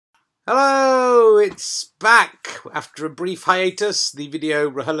Hello, it's back after a brief hiatus. The video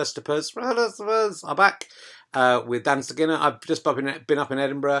rehearsals are back with Dan Skinner. I've just been up in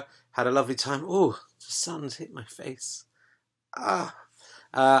Edinburgh, had a lovely time. Oh, the sun's hit my face. I've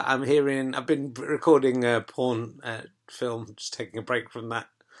been recording a porn film, just taking a break from that.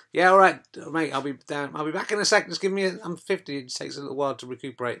 Yeah, all right, mate. I'll be back in a sec. Just give me. I'm 50. It just takes a little while to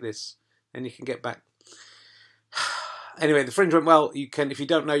recuperate this, and you can get back. Anyway, the Fringe went well. You can, if you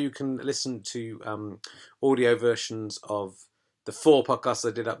don't know, you can listen to audio versions of the 4 podcasts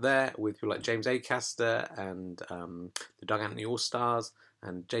I did up there with people like James Acaster and the Doug Anthony All Stars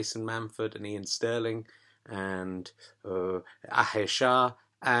and Jason Manford and Ian Sterling and Ahir Shah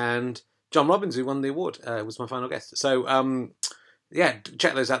and John Robbins, who won the award. Was my final guest. So yeah,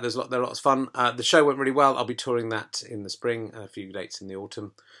 check those out. They're lots of fun. The show went really well. I'll be touring that in the spring. A few dates in the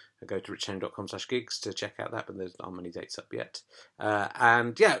autumn. Go to richherring.com/gigs to check out that, but there's not many dates up yet.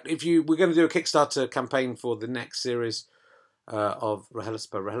 And yeah, we're going to do a Kickstarter campaign for the next series of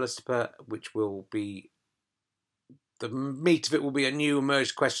Rehearspa, which will be, the meat of it will be a new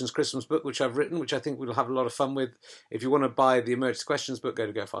Emerged Questions Christmas book, which I've written, which I think we'll have a lot of fun with. If you want to buy the Emerged Questions book, go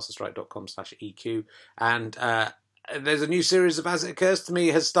to gofasterstrike.com/EQ. And there's a new series of As It Occurs to Me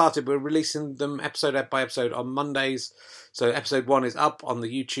has started. We're releasing them episode by episode on Mondays. So episode 1 is up on the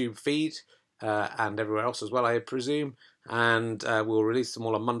YouTube feed and everywhere else as well, I presume. And we'll release them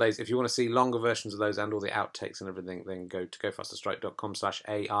all on Mondays. If you want to see longer versions of those and all the outtakes and everything, then go to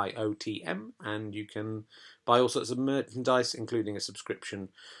gofasterstrike.com/AIOTM and you can buy all sorts of merchandise, including a subscription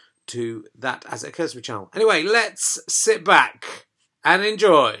to that As It Occurs to Me channel. Anyway, let's sit back and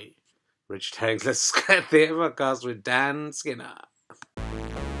enjoy Richard Herring's Leicester Square Theatre podcast with Dan Skinner.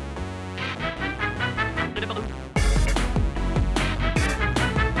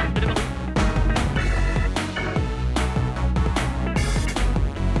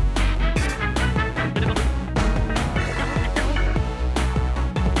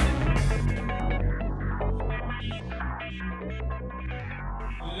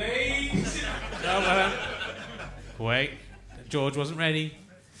 Wait, George wasn't ready.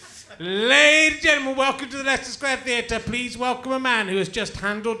 Ladies and gentlemen, welcome to the Leicester Square Theatre. Please welcome a man who has just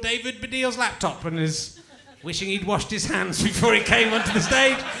handled David Baddiel's laptop and is wishing he'd washed his hands before he came onto the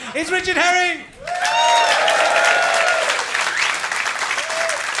stage. It's Richard Herring!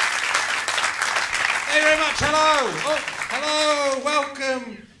 Thank you very much. Hello. Oh, hello.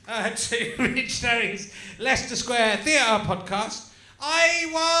 Welcome to Richard Herring's Leicester Square Theatre podcast. I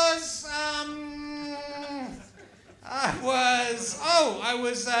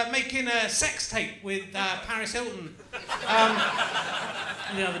was making a sex tape with Paris Hilton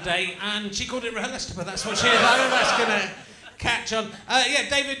the other day, and she called it Rehearspa. That's what she is. I know that's going to catch on. Yeah,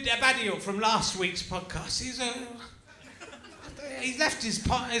 David Baddiel from last week's podcast. He's left his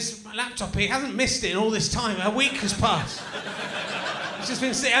laptop. He hasn't missed it in all this time. A week has passed. It's just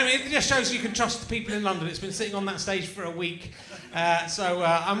been sitting. I mean, it just shows you can trust the people in London. It's been sitting on that stage for a week. So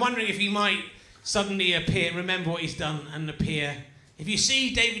I'm wondering if he might suddenly appear, remember what he's done, and appear. If you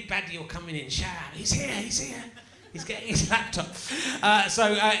see David Baddiel coming in, shout out, he's here. He's getting his laptop.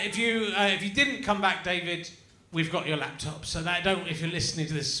 If you didn't come back, David, we've got your laptop. So that if you're listening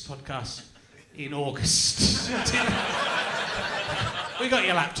to this podcast in August, we got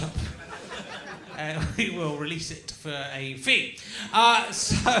your laptop. We will release it for a fee. Yeah,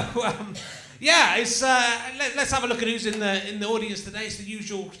 let's have a look at who's in the audience today. It's the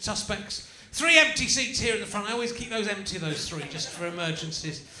usual suspects. 3 empty seats here at the front. I always keep those empty, those 3, just for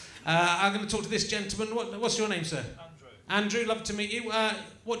emergencies. I'm going to talk to this gentleman. What's your name, sir? Andrew, lovely to meet you.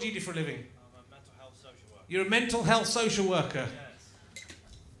 What do you do for a living? I'm a mental health social worker. You're a mental health social worker? Yes.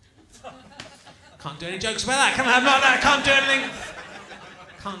 Can't do any jokes about that, can I?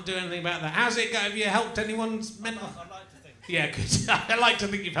 Can't do anything about that. How's it go? Have you helped anyone's mental health? I'd like to think. Yeah, good. I like to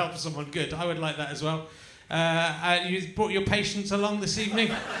think you've helped someone. Good. I would like that as well. You brought your patients along this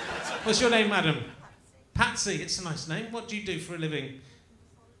evening. What's your name, madam? Patsy. It's a nice name. What do you do for a living?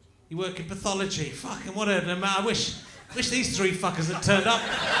 You work in pathology. Fucking what I wish these 3 fuckers had turned up.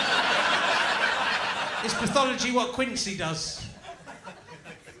 Is pathology what Quincy does?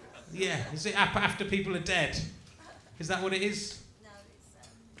 Yeah. Is it after people are dead? Is that what it is? No,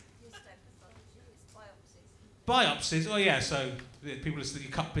 it's biopsy. Biopsies? Oh yeah, so people you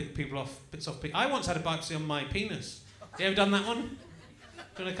cut bits off people. I once had a biopsy on my penis. You ever done that one?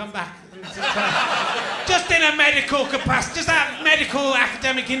 Do you want to come back? Just in a medical capacity, just out of medical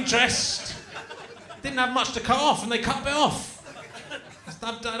academic interest. Didn't have much to cut off, and they cut a bit off. I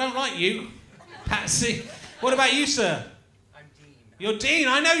don't like you, Patsy. What about you, sir? I'm Dean. You're Dean.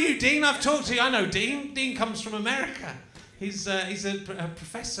 I know you, Dean. I've talked to you. I know Dean. Dean comes from America. He's a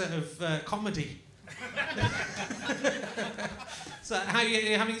professor of comedy. So how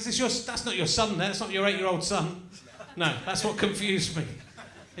you having? Is this your? That's not your son. That's not your 8-year-old son. No, that's what confused me.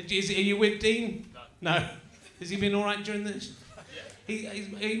 Are you with Dean? No. Has he been all right during this?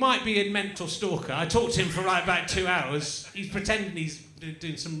 He might be a mental stalker. I talked to him for like about 2 hours. He's pretending he's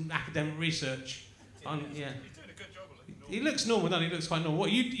doing some academic research. Yeah. He's doing a good job of looking normal. He looks normal, doesn't he? He looks quite normal.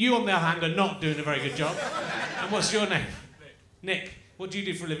 What, you on the other hand, are not doing a very good job. And what's your name? Nick. What do you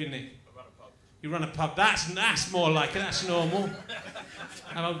do for a living, Nick? I run a pub. You run a pub. That's more like it. That's normal.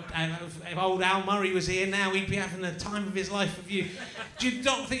 If old Al Murray was here now, he'd be having the time of his life with you. Do you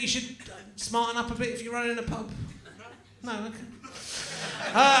not think you should smarten up a bit if you're running a pub? No, okay.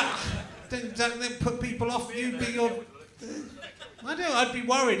 Don't put people off. You be your. I don't. I'd be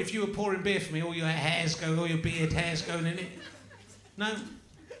worried if you were pouring beer for me. All your beard hairs going in it. No,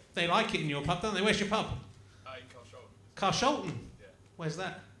 they like it in your pub, don't they? Where's your pub? In Carshalton. Carshalton. Yeah. Where's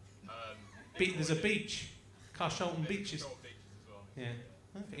that? There's a beach. Carshalton beaches. Short beaches as well. Yeah.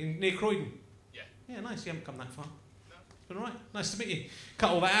 Okay. Near Croydon. Yeah. Yeah, nice. You haven't come that far. It's been all right. Nice to meet you.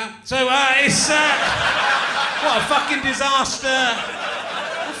 Cut all that out. So it's what a fucking disaster.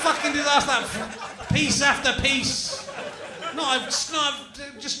 What a fucking disaster. Piece after piece. I've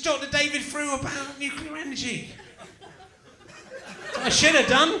just jotted David through about nuclear energy. I should have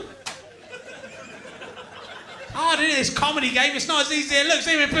done. Oh, I did this comedy game. It's not as easy as it looks.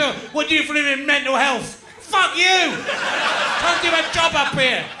 Even people, what do you for living in mental health? Fuck you! Trying to do my job up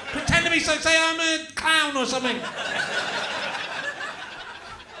here. Pretend to be so. Say I'm a clown or something.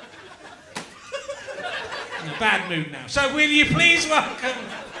 In a bad mood now. So will you please welcome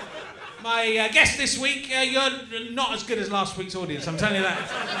my guest this week? You're not as good as last week's audience. I'm telling you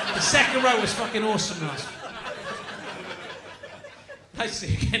that. The second row was fucking awesome last week. Nice to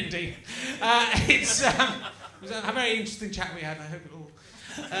see you again, Dean. It was a very interesting chat we had. I hope it all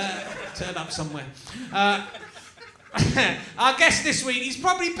turned up somewhere. Our guest this week, he's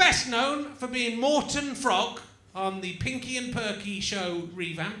probably best known for being Morton Frog on the Pinky and Perky show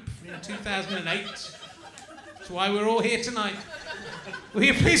revamp in 2008. That's why we're all here tonight. Will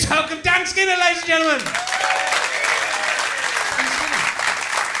you please welcome Dan Skinner, ladies and gentlemen?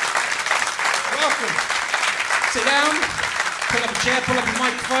 Welcome. Sit down. Pull up a chair, pull up a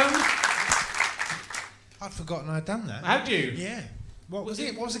microphone. I'd forgotten I'd done that. Had you? Yeah. What was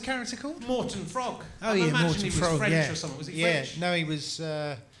it? What was the character called? Morton Frog. Oh, I yeah, imagine Morton he was Frog, French yeah. or something. Was he Yeah, French? no, he was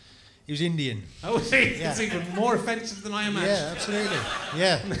Indian. Oh, was he? Yeah. It's even more offensive than I imagined. Yeah, absolutely.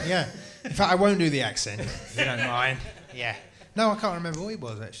 Yeah. In fact, I won't do the accent, if you don't mind. Yeah. No, I can't remember what he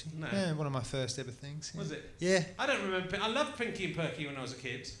was, actually. No. Yeah, one of my first ever things. Yeah. Was it? Yeah. I don't remember. I loved Pinky and Perky when I was a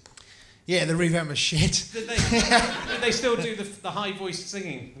kid. Yeah, the revamp was shit. Did they still do the high-voiced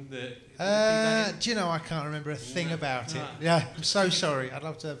singing? Do you know, I can't remember a thing about it. Yeah, I'm so sorry. I'd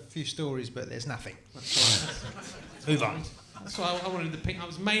love to have a few stories, but there's nothing. Move on. That's why I wanted the pink. I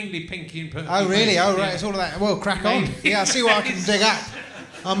was mainly Pinky and Perky. Oh, really? Oh, right. Yeah. It's all of that. Well, crack on. Yeah, I'll see what I can dig up.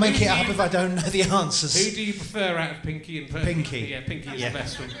 I'll make it up if I don't know the answers. Who do you prefer out of Pinky and Perky? Pinky. Yeah, Pinky is Yeah. the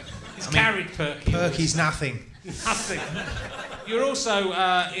best one. He's carried Perky. Perky's nothing. Nothing. You're also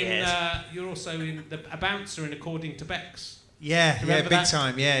Yes. you're also in a bouncer in According to Bex. Yeah, Remember big that?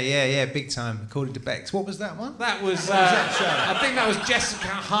 time. Yeah, big time. According to Bex. What was that one? That was that show? I think that was Jessica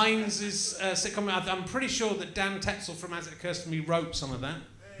Hines' sitcom. I'm pretty sure that Dan Tetzel from As It Occurs to Me wrote some of that.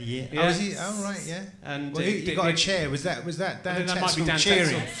 Yeah. Yeah. Oh, was he? Oh, right, yeah. And Well, you got a chair. Was that I Dan think that might be Tetzel Dan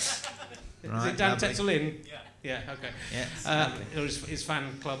cheering? Tetzel. Right, Is it Dan lovely. Tetzel in? Yeah. Yeah. Okay. Yeah. Or his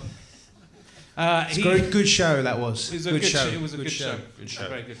fan club. It's a good show, that was. It was a good show. It was a good show. Good show. A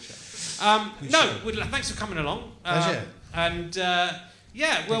very good show. Good No, show. thanks for coming along. Pleasure. And yeah,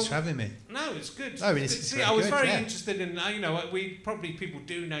 well, Thanks for having me. no, it's good. Oh, It's it's good to see. very I was good, very yeah. interested in, people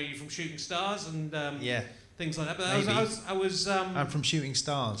do know you from Shooting Stars and Yeah. things like that. But Maybe. I was I'm from Shooting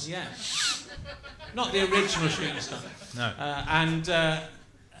Stars. yeah, not the original Shooting Star. No.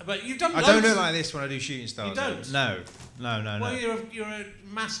 But you've done. I don't loads- look like this when I do Shooting Stars. You don't? No. Well, you're a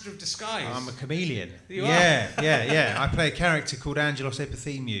master of disguise. I'm a chameleon. You Yeah. I play a character called Angelos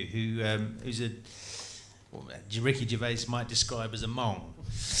Epithemiou, who's a what Ricky Gervais might describe as a mong.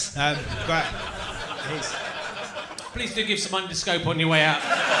 But he's Please do give some underscope on your way out.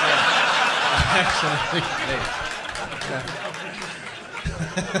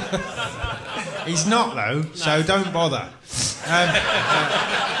 he's not though, so don't bother.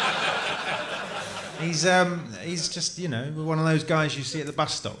 He's just one of those guys you see at the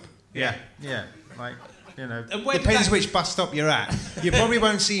bus stop. Yeah. Like You know, And when depends that- which bus stop you're at. You probably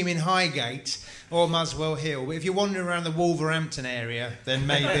won't see him in Highgate or Muswell Hill, but if you're wandering around the Wolverhampton area, then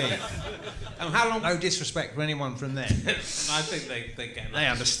maybe. And how long? No disrespect for anyone from there. I think they get it. They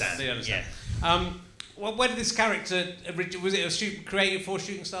understand. They understand. Well, where did this character was it created for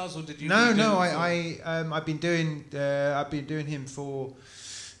Shooting Stars, or did you? No, do I've been doing him for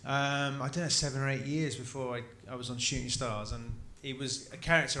I don't know 7 or 8 years before I was on Shooting Stars, and he was a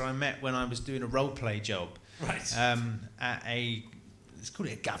character I met when I was doing a role play job. Right. At let's call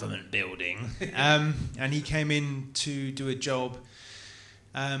it a government building, and he came in to do a job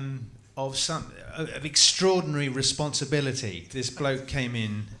of extraordinary responsibility. This bloke came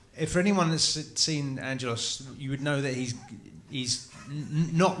in. If for anyone that's seen Angelos, you would know that he's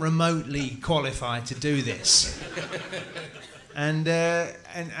not remotely qualified to do this.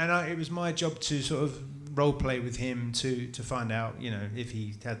 It was my job to sort of role play with him to find out, you know, if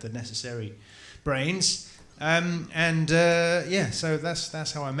he had the necessary brains. So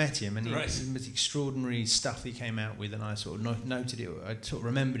that's how I met him, and Right. it was extraordinary stuff he came out with, and I sort of noted it, I sort of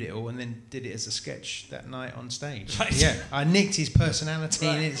remembered it all, and then did it as a sketch that night on stage. Right. Yeah, I nicked his personality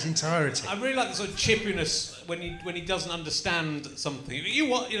in its entirety. I really like the sort of chippiness when he doesn't understand something.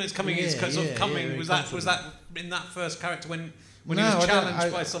 It's coming. It's sort of coming. very Was that in that first character when he No, was I don't-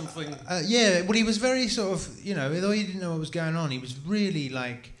 challenged by something? Well, he was very sort of, you know, although he didn't know what was going on, he was really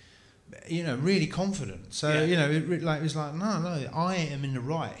like, you know, really confident. So, Yeah. you know, it was like, no, I am in the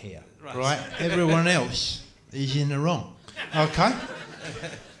right here, Right. right? Everyone else is in the wrong, okay?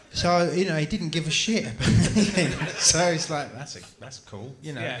 So, you know, he didn't give a shit about anything. So it's like, that's cool,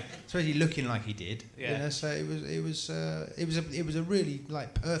 you know. Yeah. Especially looking like he did, Yeah. you know. So it was a really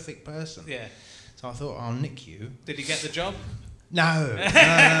like perfect person. Yeah. So I thought, I'll nick you. Did he get the job? No,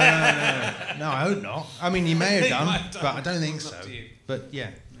 I hope not. I mean, he may have He done, might have done. but I don't think It's so. up to you. But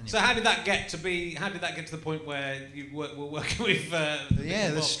yeah. So how did that get to the point where you were working with? Yeah,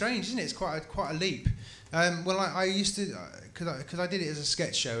 Bob? that's strange, isn't it? It's quite a leap. Well, I used to, because I did it as a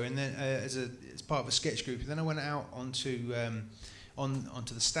sketch show, and then as part of a sketch group, and then I went out onto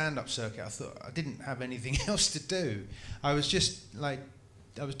the stand-up circuit. I thought I didn't have anything else to do. I was just like,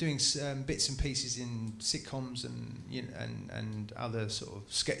 I was doing bits and pieces in sitcoms and, you know, and other sort of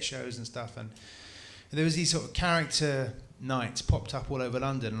sketch shows and stuff, and there was these sort of character nights popped up all over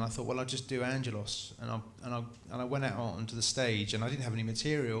London, and I thought, well, I'll just do Angelos, and I went out onto the stage, and I didn't have any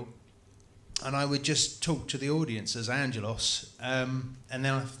material, and I would just talk to the audience as Angelos, and then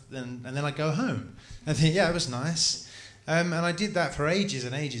I go home. I think, yeah, it was nice, and I did that for ages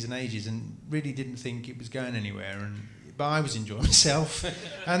and ages and ages, and really didn't think it was going anywhere, but I was enjoying myself,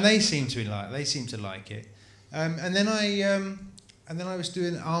 and they seemed to like it, and then I was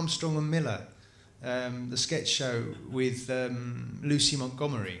doing Armstrong and Miller. The sketch show with Lucy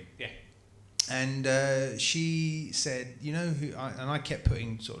Montgomery. Yeah. And she said, you know who... and I kept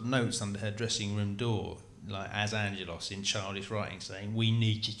putting sort of notes under her dressing room door, like as Angelos in childish writing, saying, "We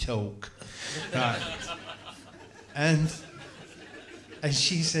need to talk." Right. And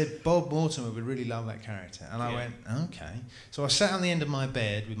she said, "Bob Mortimer would really love that character." And I went, okay. So I sat on the end of my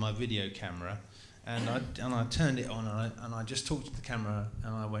bed with my video camera, and I turned it on, and I just talked to the camera,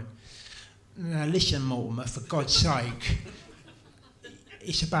 and I went, "Now listen, Mortimer, for God's sake,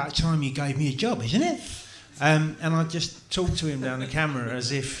 it's about time you gave me a job, isn't it?" And I just talked to him down the camera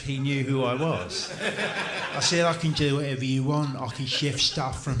as if he knew who I was. I said, "I can do whatever you want. I can shift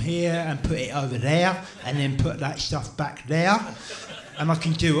stuff from here and put it over there, and then put that stuff back there, and I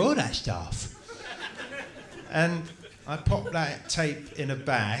can do all that stuff." And I popped that tape in a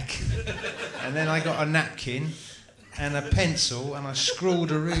bag, and then I got a napkin and a pencil, and I scrawled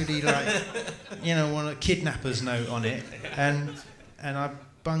a really, like, you know, one a kidnapper's note on it, and I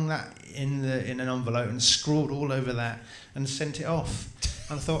bung that in an envelope and scrawled all over that and sent it off.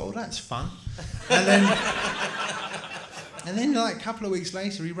 And I thought, oh, that's fun. And then like a couple of weeks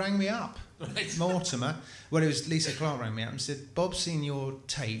later, he rang me up, Right. Mortimer. Well, it was Lisa Clark rang me up and said, "Bob's seen your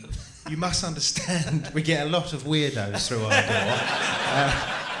tape. You must understand we get a lot of weirdos through our door.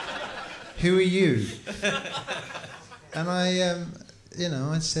 Who are you?" And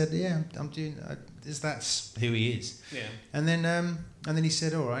I said, "Yeah, I'm doing. That's who he is." Yeah. And then he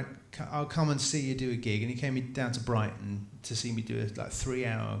said, "All right, I'll come and see you do a gig." And he came down to Brighton to see me do a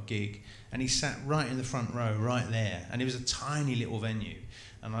 3-hour gig. And he sat right in the front row, right there. And it was a tiny little venue.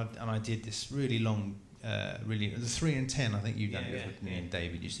 And I did this really long, the 3 and 10. I think you've done it with me and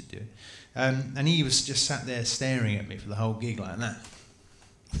David used to do it. And he was just sat there staring at me for the whole gig like that.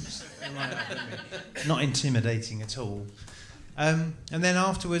 Not intimidating at all. And then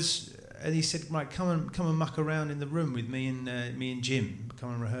afterwards, and he said, right, come and muck around in the room with me and Jim,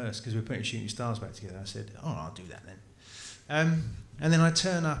 come and rehearse because we're putting Shooting Stars back together. I said, oh, I'll do that then. And then I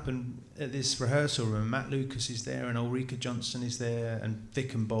turn up and at this rehearsal room, Matt Lucas is there and Ulrika Johnson is there and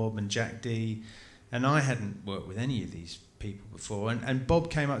Vic and Bob and Jack D. And I hadn't worked with any of these people before. And Bob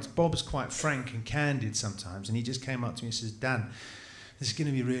came up, Bob's quite frank and candid sometimes, and he just came up to me and says, Dan, this is going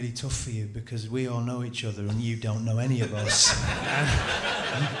to be really tough for you because we all know each other and you don't know any of us.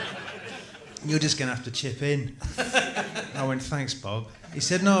 You're just going to have to chip in. I went, thanks, Bob. He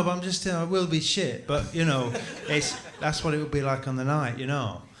said, no, but I will be shit, but, you know, that's what it will be like on the night, you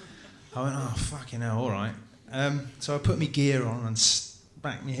know. I went, oh, fucking hell, all right. So I put my gear on and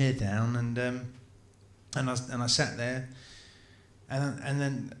backed my head down, and I sat there, and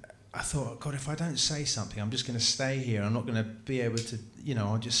then I thought, God, if I don't say something, I'm just going to stay here. I'm not going to be able to, you know,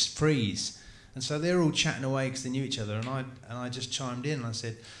 I'll just freeze. And so they're all chatting away because they knew each other, and I just chimed in and I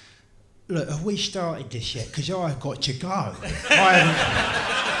said, look, have we started this yet? Because I've got to go.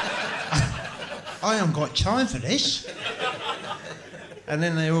 I haven't got time for this. And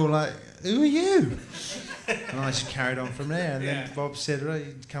then they were all like, who are you? And I just carried on from there. And then Bob said, right,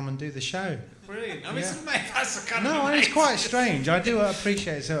 come and do the show. Brilliant. I mean, that's a kind of No, amazing. it's quite strange. I do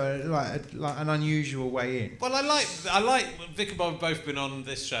appreciate it, so like an unusual way in. Well, I like Vic and Bob have both been on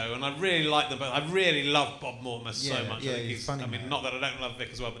this show, and I really like them both. I really love Bob Mortimer so much. Yeah, I think he's funny. I mean, not that I don't love Vic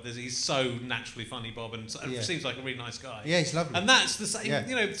as well, but he's so naturally funny, Bob, and seems like a really nice guy. Yeah, he's lovely. And that's the same,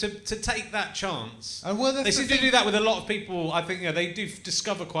 you know, to take that chance. Well, they seem to do that with a lot of people. I think they do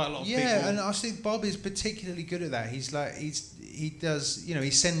discover quite a lot of people. Yeah, and I think Bob is particularly good at that. He does, you know,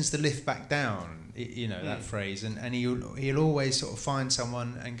 he sends the lift back down. You know that phrase, and he'll always sort of find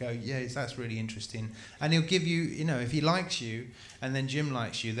someone and go, yeah, that's really interesting, and he'll give you, you know, if he likes you, and then Jim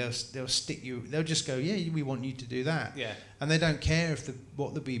likes you, they'll stick you. They'll just go, yeah, we want you to do that. Yeah. And they don't care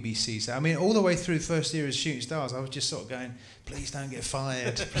what the BBC say. I mean, all the way through the first era of Shooting Stars, I was just sort of going, please don't get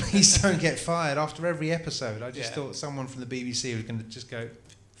fired, please don't get fired. After every episode, I just thought someone from the BBC was going to just go,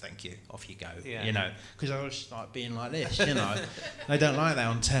 thank you, off you go. Yeah. You know, because I was like being like this, you know. They don't like that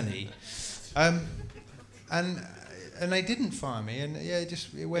on telly. And they didn't fire me, and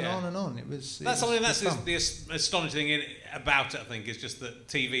it went on and on. That's the astonishing thing about it. I think is just that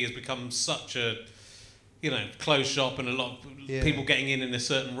TV has become such a, you know, closed shop, and a lot of people getting in a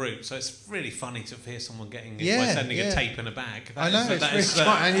certain route. So it's really funny to hear someone getting in by sending a tape in a bag. I know, it's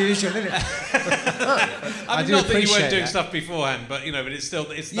quite unusual, isn't it? I mean, not that you weren't doing stuff beforehand, but you know, but it's still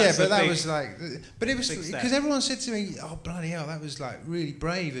was like, but it was because everyone said to me, "Oh bloody hell, that was like really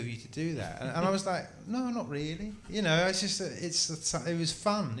brave of you to do that," and I was like, "No, not really." You know, it's just it was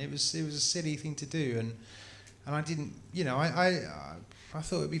fun. It was a silly thing to do, and I didn't, you know, I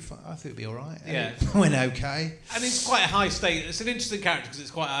thought it'd be fun. I thought it'd be all right. And it went okay. And it's quite a high state. It's an interesting character because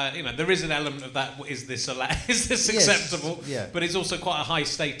it's quite you know, there is an element of that. Is this acceptable? Yeah. But it's also quite a high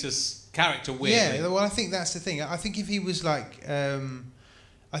status character. Weirdly. Yeah. Well, I think that's the thing. I think if he was like,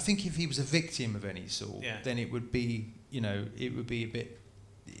 I think if he was a victim of any sort, then it would be, you know, it would be a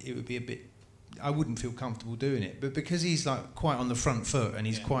bit. I wouldn't feel comfortable doing it. But because he's like quite on the front foot and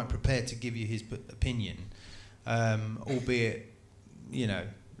he's quite prepared to give you his opinion, albeit, you know,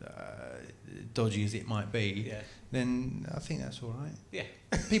 dodgy as it might be, then I think that's all right. Yeah.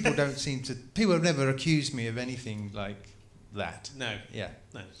 People have never accused me of anything like that. No. Yeah.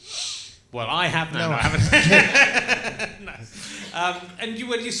 No. Well, I have now. No, I haven't. No. And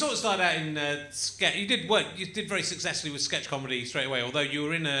you sort of started out in sketch. You did very successfully with sketch comedy straight away, although you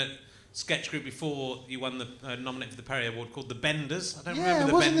were in a sketch group before you won the nominated for the Perry Award called The Benders. I don't remember the Benders. Yeah,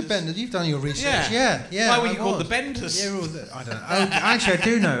 it wasn't The Benders. You've done your research. Yeah. Why were you called The Benders? Yeah, I don't know. Actually, I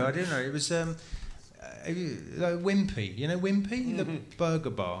do know. It was like Wimpy. You know Wimpy, the burger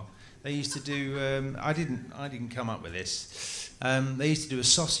bar. They used to do. I didn't come up with this. They used to do a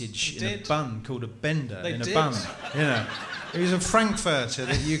sausage in a bun called a bender in a bun. You know, it was a Frankfurter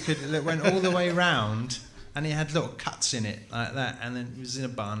that went all the way round. And it had little cuts in it like that, and then it was in a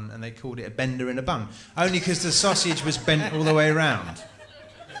bun, and they called it a bender in a bun, only because the sausage was bent all the way around.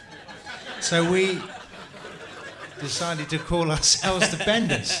 So we decided to call ourselves the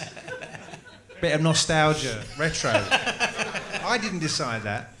Benders. Bit of nostalgia, retro. I didn't decide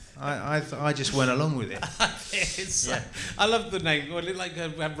that. I just went along with it. I love the name. Well, like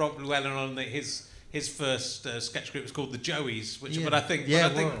Rob Llewellyn on his his first sketch group was called the Joeys, which, Yeah. but I think, Yeah,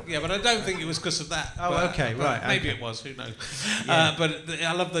 but I don't think it was because of that. Oh, but, okay, but right, Maybe okay. it was. Who knows? Yeah. But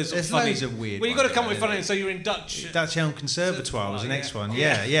I love those. Sort There's of funny. loads of weird Well, you've got to ones come out with there. funny. So you're in Dutch, Dutch Elm Conservatoire was the next one.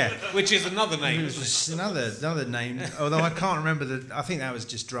 Yeah, which is another name. It was another name, although I can't remember I think that was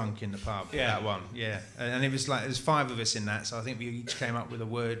just drunk in the pub. Yeah. That one. Yeah, and it was like there's 5 of us in that, so I think we each came up with a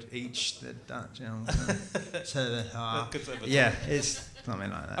word each. The Dutch Elm. Conservatoire. Yeah, it's something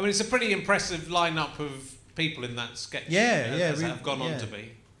like that. I mean, it's a pretty impressive lineup of people in that sketch. Yeah, that have gone on to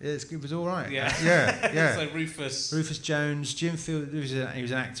be. It was all right. Yeah. Yeah. So Rufus Jones, Jim Field, he was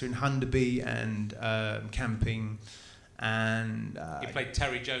an actor in Hunderby and Camping, and he played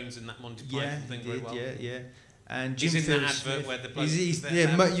Terry Jones in that Monty Python thing very well. Yeah. And He's Jim in that Field advert Smith, where the bloke he's, there,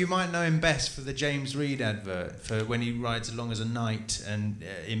 yeah, you might know him best for the James Reed advert for when he rides along as a knight and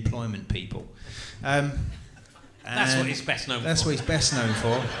employment people. That's what he's best known for. That's what he's best known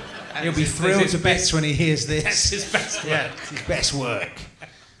for. And He'll be it's thrilled his to bits when he hears this. That's his best work. Yeah, it's his best work.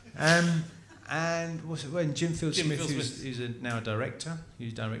 And what's it? When Jim Field Smith, who's now a director,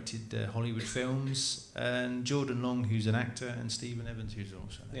 who's directed Hollywood films, and Jordan Long, who's an actor, and Stephen Evans, who's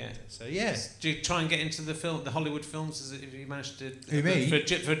also an actor. So yeah. Do you try and get into the Hollywood films? Have you managed to? Who, me?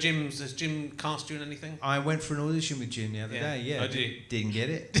 For Jim's, has Jim cast you in anything? I went for an audition with Jim the other day. Yeah. Oh, did you? Didn't get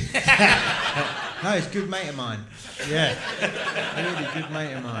it. No, he's a good mate of mine. Yeah, really good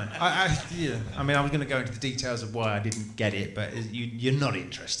mate of mine. I mean, I was going to go into the details of why I didn't get it, but you're not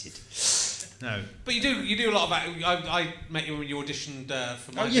interested. No. But you do a lot of acting. I met you when you auditioned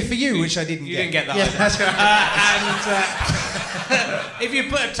for my... Oh, yeah, for you, which I didn't get. You didn't get that. Yeah, that's right. And if you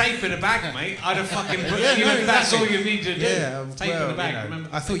put a tape in a bag, mate, I'd have fucking put... Yeah, no, that's exactly. all you need to do. Yeah, tape in a bag, remember?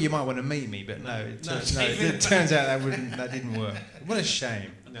 I thought you might want to meet me, but no, it turns out that didn't work. What a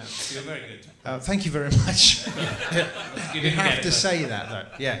shame. No, you're very good. Thank you very much. You You have to say that, though.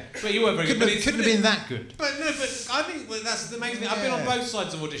 Yeah. But you were very good. Couldn't have been that good. But I think that's the amazing thing. I've been on both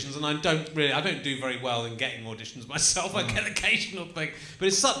sides of auditions, and I don't do very well in getting auditions myself. I get occasional thing, but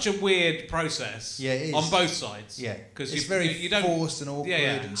it's such a weird process. Yeah, it is. On both sides. Yeah, because it's very forced and awkward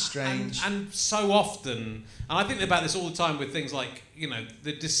and strange. And so often, and I think about this all the time with things like,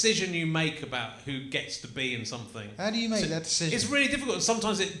 the decision you make about who gets to be in something. How do you make that decision? It's really difficult.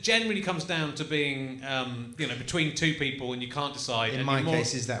 Sometimes it generally comes down to being, between two people and you can't decide. In my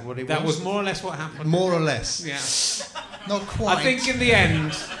case, is that what it was? That was more or less what happened. More or less. Yeah. Not quite. I think in the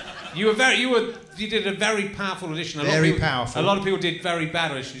end, you did a very powerful audition. Very powerful. A lot of people did very bad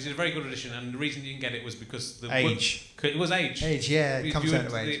auditions. You did a very good audition, and the reason you didn't get it was because the age. It was age. Age, yeah, it comes out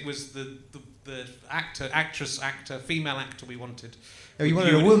of age. It was the actor, female actor we wanted. Oh, you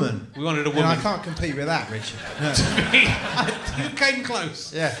wanted a woman? We wanted a woman. And I can't compete with that, Richard. No. You came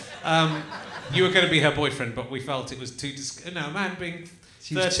close. Yeah. You were going to be her boyfriend, but we felt it was too... a man being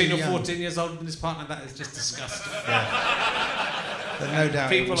 13 or 14 years older than his partner, that is just disgusting. Yeah. But no doubt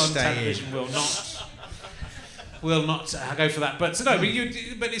people on stay television in. will not go for that. But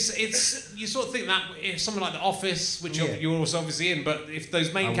it's you sort of think that if something like The Office, which you're also obviously in, but if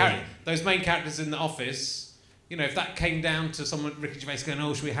those main characters in The Office, if that came down to someone, Ricky Gervais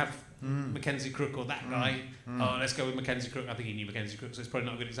going, should we have Mackenzie Crook or that guy? Oh, let's go with Mackenzie Crook. I think he knew Mackenzie Crook, so it's probably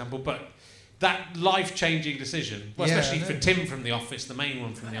not a good example. But that life-changing decision, especially for Tim from The Office, the main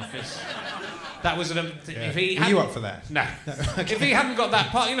one from The Office, that was if he Are you up for that? No. Okay. If he hadn't got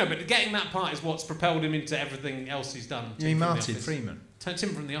that part, but getting that part is what's propelled him into everything else he's done. You mean Martin Freeman?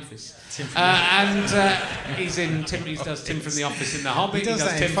 Tim from The Office. And he's in Tim. He does Tim from The Office in The Hobbit. He does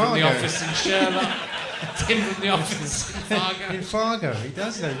Tim from The Office in Sherlock. Tim from The Office in Fargo. In Fargo, he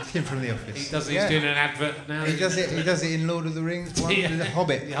does know Tim from The Office. He does. He's doing an advert now. He does it in Lord of the Rings. The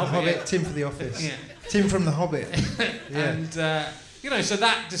Hobbit. The Hobbit. Tim from The Office. Yeah. Tim from The Hobbit. Yeah. And so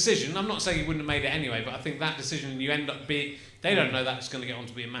that decision. I'm not saying he wouldn't have made it anyway, but I think that decision, you end up being. They don't know that's going to get on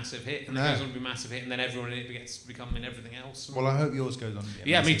to be a massive hit, and it goes on to be a massive hit, and then everyone in it gets becoming everything else. Well, I hope yours goes on to be a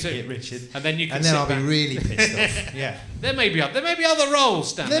me massive too, hit, Richard. And then you can. And then I'll be really pissed off. Yeah. There may be other roles,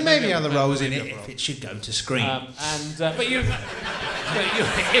 Stan. There may be other roles in it if it should go to screen. But if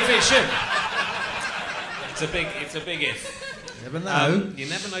it should, it's a big if. You never know. You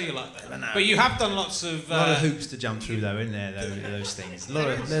never know. You like that. Never know. But you have done lots of. A lot of hoops to jump through, though, isn't there? Those things. There's a lot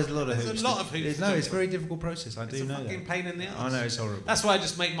of hoops. There's a lot of hoops. It's a very difficult process. I do know that. It's a fucking pain in the arse. I know, it's horrible. That's why I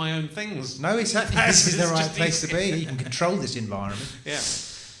just make my own things. No, exactly. This is the right just place to be. easy. You can control this environment. Yeah,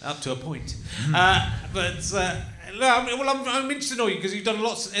 up to a point. I'm interested in all you because you've done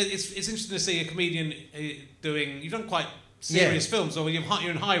lots. It's interesting to see a comedian doing. You've done quite serious films, or you're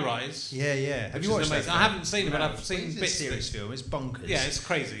in High Rise. Yeah. Have you watched that? I haven't seen it, but I've seen It's a bits. serious film. It's bonkers. Yeah, it's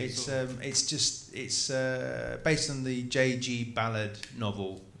crazy. It's based on the J.G. Ballard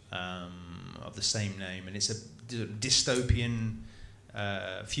novel of the same name, and it's a dystopian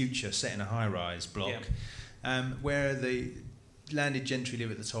future set in a high-rise block, where the landed gentry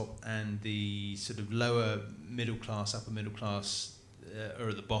live at the top and the sort of lower middle class, upper middle class are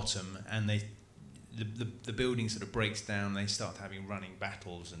at the bottom, and the building sort of breaks down. They start having running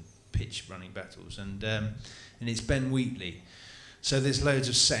battles and pitch running battles, and it's Ben Wheatley. So there's loads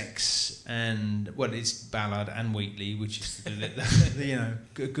of sex and it's Ballard and Wheatley, which is a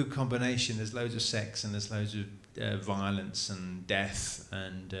good combination. There's loads of sex and there's loads of violence and death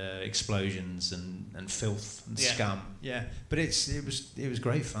and explosions and filth and scum. Yeah, but it was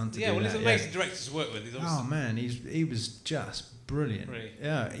great fun to do. Well, that. he's an amazing director to work with. Oh man, he was just brilliant. Really?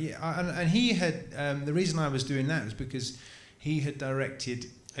 Yeah. And he had the reason I was doing that was because he had directed.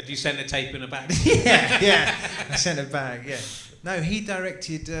 Had you sent a tape in a bag? yeah. I sent it back. Yeah. No, he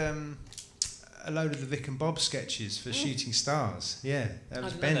directed a load of the Vic and Bob sketches for Shooting Stars. Yeah, that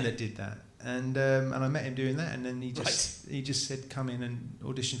was Ben that did that, and I met him doing that, and then he just said, "Come in and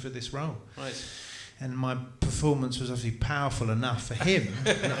audition for this role." Right. And my performance was obviously powerful enough for him.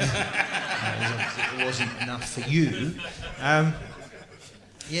 It wasn't enough for you.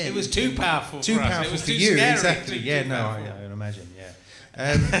 It was too powerful. Too for us. powerful It was for too you, scary, exactly. Too No, powerful. I can imagine. Yeah.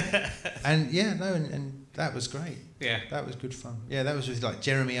 And that was great. Yeah. That was good fun. Yeah, that was with like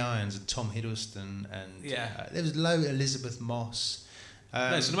Jeremy Irons and Tom Hiddleston and there was Elizabeth Moss.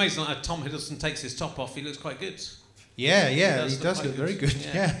 No, it's amazing. Like, Tom Hiddleston takes his top off. He looks quite good. Yeah, he does look very good.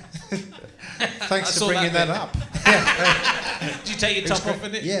 Yeah. Thanks for bringing that up. Did you take your top off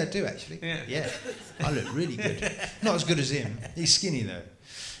in it? Yeah, I do actually. Yeah. I look really good. Not as good as him. He's skinny though.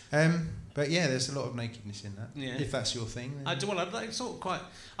 But yeah, there's a lot of nakedness in that. Yeah. If that's your thing. Then. I thought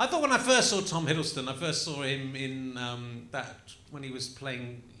when I first saw Tom Hiddleston, I first saw him in that when he was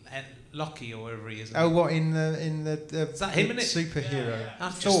playing Lockie or wherever he is. Oh, what in the is that him in it? Superhero? Yeah. I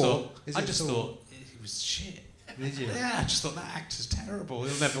just thought he was shit. Did you? Yeah, I just thought that actor's terrible.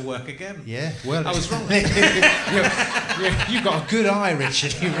 He'll never work again. Yeah, well, I was wrong. You've got a good eye,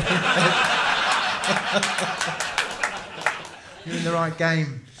 Richard. You're in the right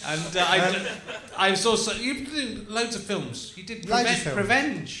game. And I was also you did loads of films. You did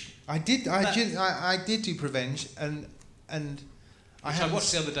Revenge. I did do Revenge, and I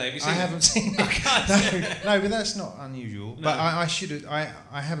watched the other day. Have you seen I haven't seen it. No, but that's not unusual. No. But I should have.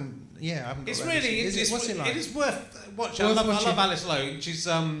 I haven't. Yeah, I haven't. Got what's it like? It is worth watching. I love Alice Lowe. She's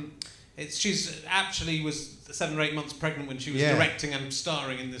actually was 7 or 8 months pregnant when she was directing and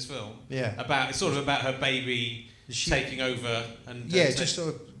starring in this film. Yeah. It's sort of about her baby taking over and just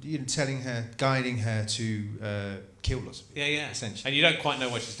sort of guiding her to kill lots of people. Yeah. Essentially. And you don't quite know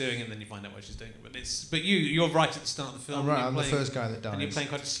why she's doing it, and then you find out why she's doing it. But you're right at the start of the film. I'm the first guy that dies. And you're playing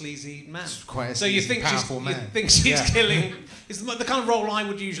quite a sleazy man. So you think she's killing. It's the kind of role I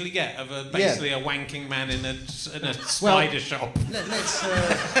would usually get of basically a wanking man in a spider shop. Let's.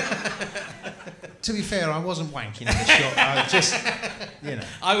 To be fair, I wasn't wanking in the shop. I just,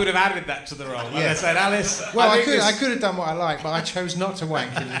 I would have added that to the role. Like I said, Alice. Well, I could have done what I like, but I chose not to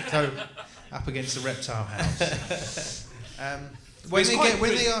wank up against the reptile house. When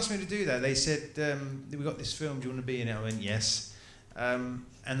they asked me to do that, they said, "We got this film. Do you want to be in it?" I went, "Yes." And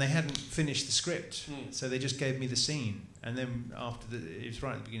they hadn't finished the script, so they just gave me the scene. And then it was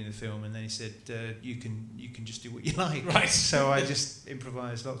right at the beginning of the film, and then he said, "You can just do what you like." Right. So I just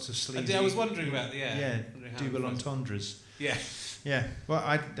improvised lots of sleazy. I was wondering about double entendres. Yeah. Yeah. Well,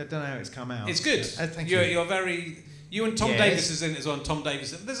 I don't know how it's come out. It's good. Thank you. You're very. You and Tom Davis is in it as well. And Tom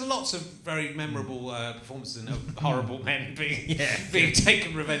Davis. There's lots of very memorable performances of horrible men being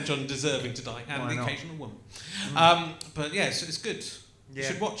taken revenge on, deserving to die, and the occasional woman. But yes, it's good. You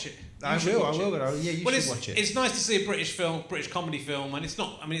should watch it. I will. Yeah, you should watch it. It's nice to see a British comedy film, and it's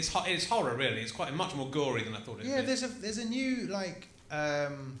not. I mean, it's horror really. It's quite much more gory than I thought it would be. There's a new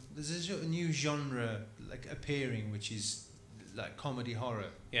there's a sort of new genre appearing, which is like comedy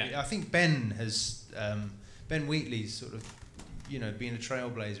horror. Yeah. I think Ben Wheatley's sort of being a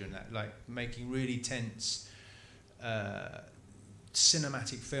trailblazer in that, like making really tense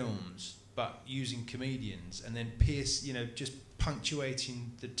cinematic films, but using comedians, and then just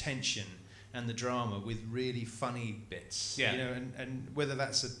punctuating the tension and the drama with really funny bits. Yeah. And whether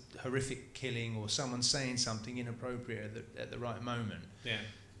that's a horrific killing or someone saying something inappropriate at the right moment. Yeah.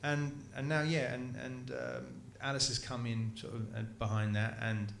 And now Alice has come in sort of behind that,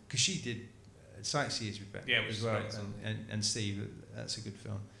 and because she did Sightseers with Ben as well, and Steve, that's a good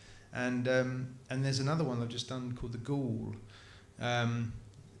film. And there's another one I've just done called The Ghoul,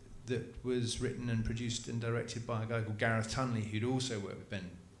 that was written and produced and directed by a guy called Gareth Tunley, who'd also worked with Ben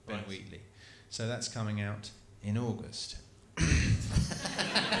Wheatley. So that's coming out in August.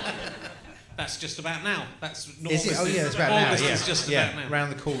 That's just about now. That's Is it? Oh yeah, it's about August now. Yeah, is just yeah, about now.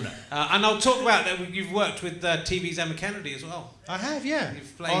 round the corner. And I'll talk about that. You've worked with TV's Emma Kennedy as well. I have, yeah.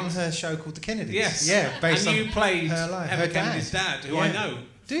 You've played on her show called The Kennedys. Yes. Yeah, based and on you played her life. Emma Her Kennedy's dad, who I know.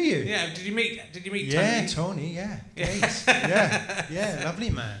 Do you? Yeah. Did you meet Yeah, Tony? Tony. Yeah. Yes. yeah. Yeah. Lovely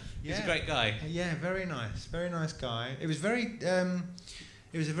man. He's Yeah. a great guy. Yeah, very nice. Very nice guy. It was very.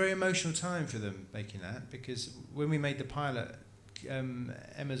 It was a very emotional time for them making that, because when we made the pilot,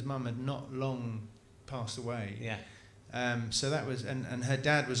 Emma's mum had not long passed away. Yeah. So that was, and her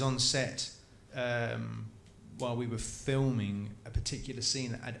dad was on set while we were filming a particular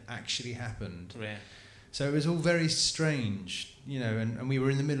scene that had actually happened. Yeah. So it was all very strange, you know, and we were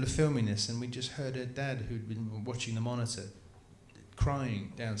in the middle of filming this, and we just heard her dad, who'd been watching the monitor,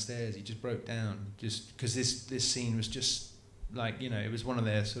 crying downstairs. He just broke down, just because this scene was just like, you know, it was one of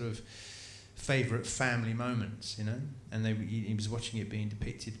their sort of favourite family moments, you know, and he was watching it being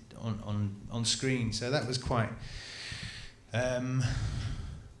depicted on screen. So that was quite, I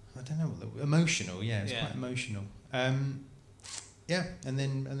don't know, emotional. Yeah, it was quite emotional. Yeah, and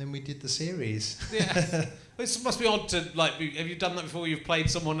then we did the series. Yeah. This must be odd to, like, have you done that before? You've played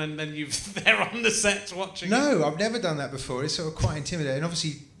someone and then they're on the set watching. No, I've never done that before. It's sort of quite intimidating.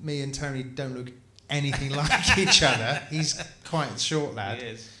 Obviously, me and Tony don't look anything like each other. He's quite a short lad. He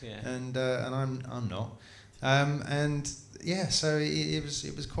is, yeah. And I'm not. And yeah, so it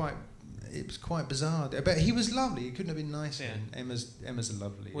was quite bizarre. But he was lovely. He couldn't have been nicer. Yeah. And Emma's a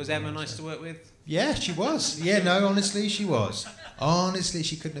lovely. Was Emma nice to work with? Yeah, she was. Yeah, no, honestly, she was. Honestly,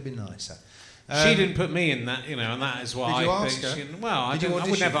 she couldn't have been nicer. She didn't put me in that, you know, and that is why Did you I ask think her? I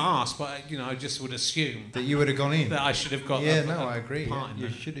would never ask, but you know, I just would assume that you would have gone in. that I should have got. Yeah, no, I agree. Part Yeah.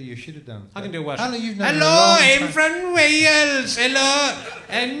 in You should have done. I can do a Welsh. Hello, you've known her a Hello, long I'm time. from Wales. Hello,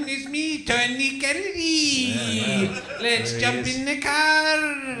 and it's me, Tony Kennedy. Yeah. Let's There he jump is. in the car.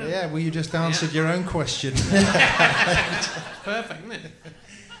 Yeah, well, you just answered your own question. Perfect, isn't it?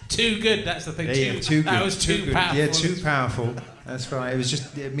 Too good. That's the thing. Yeah, too good. That was too good. powerful. Yeah, too powerful. That's right. It was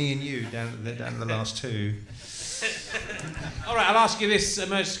just me and you down the last two. All right, I'll ask you this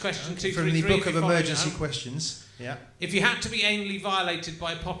emergency question. From the book of emergency questions. Yeah. If you had to be anally violated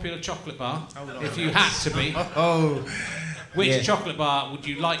by a popular chocolate bar, no. if you had to be, Oh. which Yeah. chocolate bar would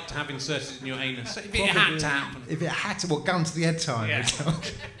you like to have inserted in your anus? If it had to happen. If it had to, well, gun to the head time. Yeah.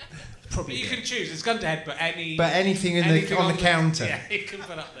 Probably. You can choose. It's gun to head, but anything anything on the counter. Yeah, you can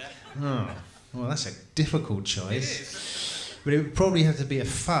put up there. Oh. Well, that's a difficult It choice. is. But it would probably have to be a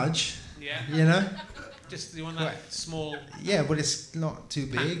fudge. Yeah. You know. Just you want that Right. small. Yeah, well, it's not too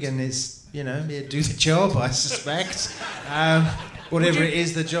big, and it's, you know, it'd do the job, I suspect. Whatever it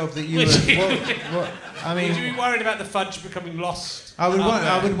is, the job that you Would were. you- What, I mean, Would you be worried about the fudge becoming lost? I would. up I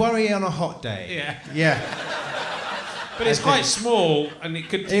there? would worry on a hot day. Yeah. Yeah. But it's quite small, and it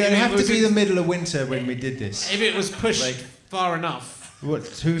could. It would if have to was be in- the middle of winter when we did this. If it was pushed Like- far enough. What,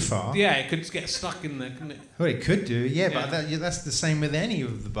 too far? Yeah, it could get stuck in there, couldn't it? Well, it could do. Yeah, Yeah. but that's the same with any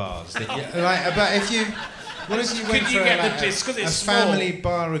of the bars. That like, but if you. What if you went Could you for get like the disc 'cause a it's small? family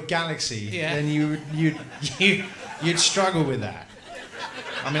bar of Galaxy? Yeah. Then you'd struggle with that.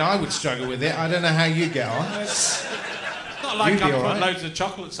 I mean, I would struggle with it. I don't know how you get on. It's not like You'd I be put all right. loads of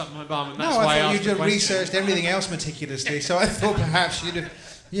chocolates up my bum, and that's No, why I thought asked you the just question. researched everything else meticulously. So I thought perhaps you'd have,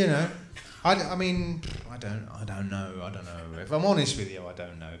 you know. I mean, I don't know. If I'm honest with you, I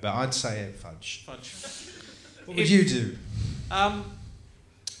don't know. But I'd say a fudge. Fudge. What would you do?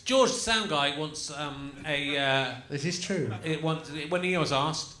 George, the sound guy, wants This is true. when he was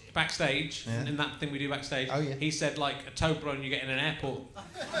asked backstage Yeah. in that thing we do backstage. Oh, yeah. He said like a Toblerone you get in an airport.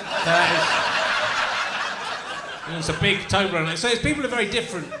 It's a big Toblerone. So people are very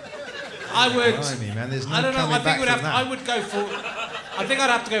different. I would. Blimey, man, there's no I don't know. coming I think back would from have. that. I would go for. I think I'd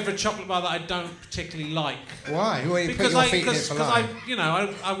have to go for a chocolate bar that I don't particularly like. Why? Well, you put Because your feet in it for life.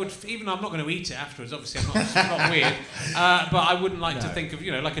 I would, even though I'm not going to eat it afterwards. Obviously, I'm not weird. But I wouldn't like to think of,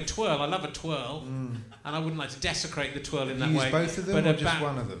 like a twirl. I love a twirl, and I wouldn't like to desecrate the twirl in that Use way. both of them or just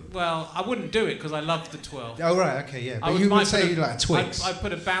one of them? Well, I wouldn't do it because I love the twirl. Oh right, okay, yeah. But you might would say put you like a Twix. I'd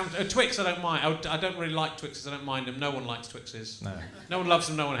put a Twix. I don't mind. I don't really like Twixes. I don't mind them. No one likes Twixes. No. No one loves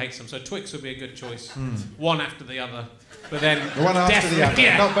them. No one hates them. So Twix would be a good choice. One after the other. But then One after the other,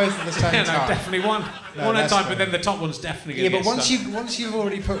 yeah. not both at the same Yeah, no, time. definitely one. No, One at a that's time. fair. But then the top one's definitely Yeah, going but to get stuck. once you've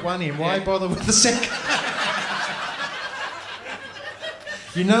already put one in, why Yeah. bother with the second?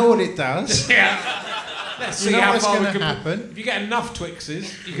 You know what it does. Yeah. Let's You see know how what's far we gonna can. happen. If you get enough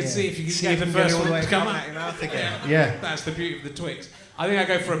Twixes, you can Yeah. see if you can See get if the you can first all the one way to come out up. your mouth again. Yeah. Yeah. That's the beauty of the Twix. I think I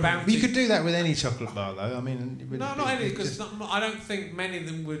go for a bounty. You could do that with any chocolate bar, though. I mean, No, not any, because I don't think many of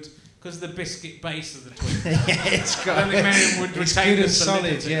them would because of the biscuit base of the Twix. Yeah, it's got. I don't think many would It's retain good the and solid.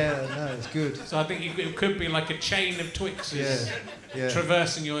 solidity. Yeah, no, it's good. So I think it could be like a chain of Twixes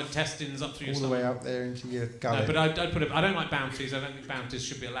traversing your intestines up through your All the stomach. way up there into your No, gullet. but I'd put I don't like Bounties. I don't think Bounties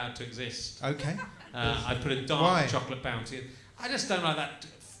should be allowed to exist. Okay. I'd put a dark Why? chocolate Bounty. I just don't like that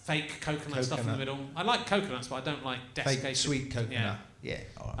fake coconut stuff in the middle. I like coconuts, but I don't like desiccated. Fake sweet coconut. Yeah.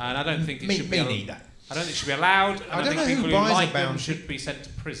 All right. And I don't think it Me- should me be. neither. I don't think it should be allowed. And I don't think know who people buys a like them Bounty. should be sent to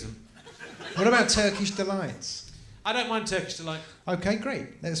prison. What about Turkish delights? I don't mind Turkish delight. Okay,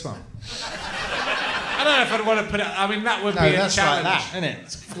 great. That's fine. I don't know if I'd want to put it. I mean, that would No, be a that's challenge. like that, isn't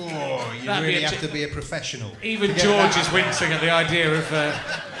it? Oh, you That'd be really a have to be a professional. Even George is wincing at the idea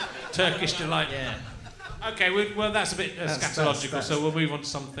of Turkish delight. Yeah. Okay, well, that's a bit scatological, that's- so we'll move on to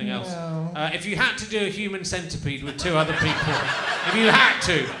something else. Well. If you had to do a human centipede with two other people, if you had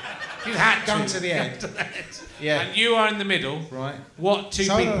to, Gun to the head. Yeah. And you are in the middle, Right. what two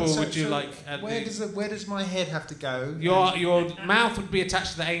So- people so- would you so like? At Where does my head have to go? your mouth would be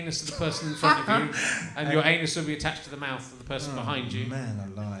attached to the anus of the person in front of you, and your anus would be attached to the mouth of the person behind you.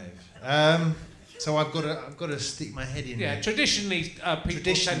 Man alive. So I've got to stick my head in Yeah, there. traditionally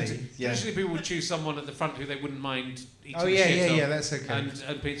Traditionally, people would choose someone at the front who they wouldn't mind eating Oh the yeah, shit yeah, of, yeah. That's okay.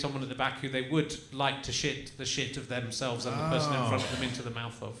 and pick someone at the back who they would like to shit the shit of themselves and the person in front of them into the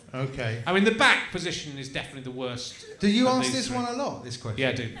mouth of. Okay. I mean, the back position is definitely the worst. Do you of ask these this three. one a lot? This question. Yeah,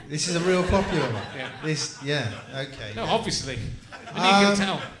 I do. This is a real popular one. Yeah. This. Yeah. Okay. No, obviously. I mean, you can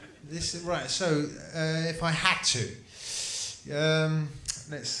tell. This right. So if I had to,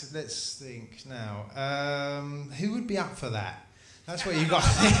 let's think now. Who would be up for that? That's what you got.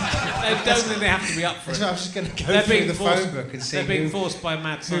 I don't think they have to be up for That's it. what I was just going to go They're through being the forced- phone book and see They're being who, forced by a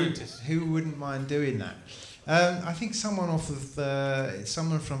mad scientist. who wouldn't mind doing that. I think someone off of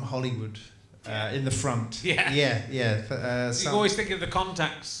someone from Hollywood in the front. Yeah. Yeah. You always think of the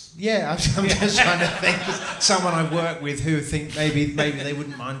contacts. Yeah, I'm just trying to think of someone I've worked with who think maybe they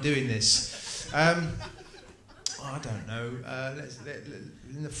wouldn't mind doing this. I don't know.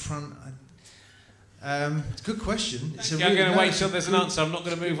 In the front. Good question. It's I'm going to wait till there's an answer. I'm not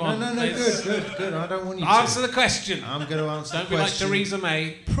going to move on. No, good. I don't want you Answer to. the question. I'm going to answer Don't the be question. like Theresa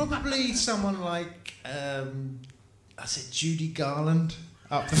May. Probably someone like, I said Judy Garland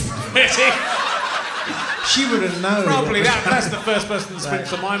up the front. She would have known. Probably that's the first person that springs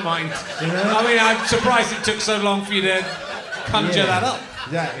to my mind. You know? I mean, I'm surprised it took so long for you to conjure that up.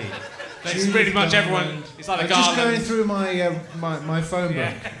 Exactly. It's Judy pretty much Garland. everyone. It's like a I'm just garland. going through my phone book,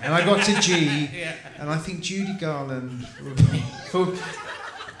 Yeah. and I got to G, Yeah. and I think Judy Garland would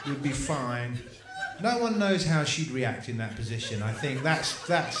be fine. No one knows how she'd react in that position. I think that's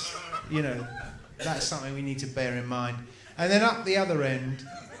something we need to bear in mind. And then up the other end,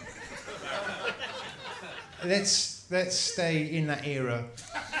 let's stay in that era.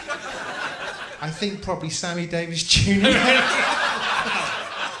 I think probably Sammy Davis Jr.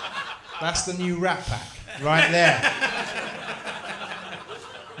 That's the new Rat Pack, right there.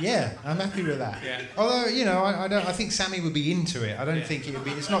 Yeah, I'm happy with that. Yeah. Although, I think Sammy would be into it. I don't think it would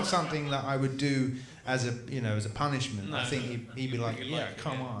be. It's not something that I would do as a punishment. No, I think he'd be like, You'd yeah, like it,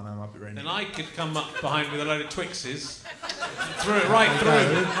 come yeah. on, I'm up ready. Then I could come up behind with a load of Twixes, through it right through.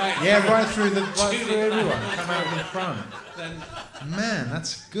 Right through Judy everyone. Garland. Come out in front. Then Man,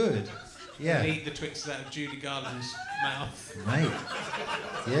 that's good. Yeah, eat the Twixes out of Judy Garland's mouth. mate.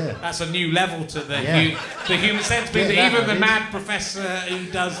 Yeah. That's a new level to the Yeah. the human centipede Get that that, even the mate. mad professor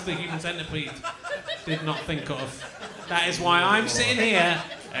who does the human centipede did not think of. That is why I'm sitting here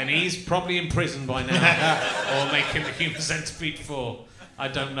and he's probably in prison by now, or making the human centipede 4. I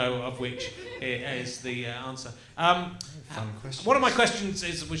don't know of which is the answer. Fun question. One of my questions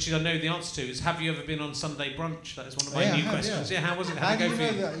is, which I know the answer to, is have you ever been on Sunday Brunch? That is one of my Yeah, I new have, questions. yeah. Yeah, how was it? How How do did you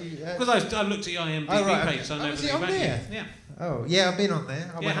it go know for you? that? Because I looked at your IMDb Oh, right, page, so I know was it everything on about there? you. Yeah. Oh, yeah, I've been on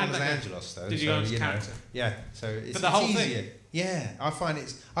there. I Yeah, went how'd on as that go? Angelos, though. Did you so, go as know, character? Yeah, so it's, For the whole it's thing? easier. Yeah, I find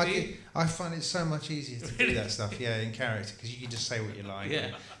Really? I find it so much easier to Really? do that stuff, in character, because you can just say what you like. Yeah.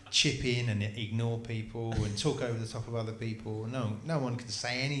 And chip in and ignore people and talk over the top of other people. No one can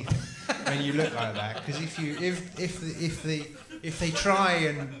say anything when you look like that, because if they try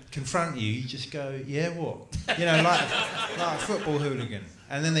and confront you, you just go, yeah, what? Like a football hooligan,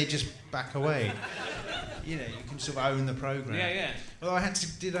 and then they just back away. You can sort of own the program. Yeah. Although I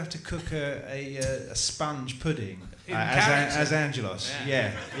did have to cook a sponge pudding In as character? Angelos.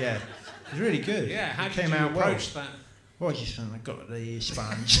 Yeah. Yeah. It was really good. Yeah, how It did came you out approach well. that? Well, just I got the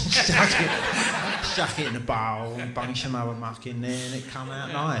sponge, stuck it in a bowl, and bung some other muck in there, and it come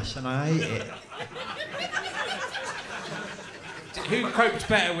out nice, and I ate it. Who coped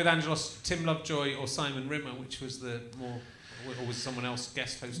better with Angelos, Tim Lovejoy or Simon Rimmer? Which was the more or was someone else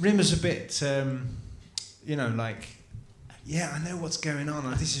guest hosting? Rimmer's a bit, you know, like, yeah, I know what's going on.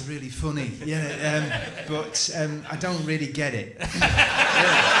 This is really funny. Yeah, but I don't really get it.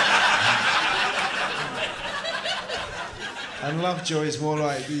 And Lovejoy is more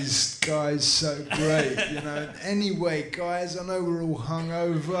like, these guys so great, you know. Anyway, guys, I know we're all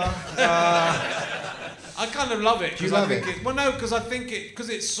hungover. I kind of love it. Do you love it? Well, no, because I think because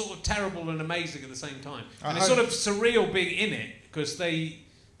it's sort of terrible and amazing at the same time, and it's sort of surreal being in it because they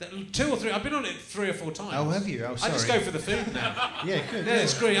 2 or 3. I've been on it 3 or 4 times. Oh, have you? Oh, sorry. I just go for the food now. Yeah, good. Yeah,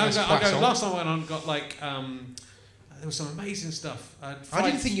 it's great. Nice I go. croissant. Last time I went on, got like there was some amazing stuff. I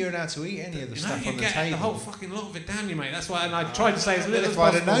didn't think you were allowed to eat any of the stuff on the get table. the whole fucking lot of it down you, mate. That's why, and I tried to say as little as If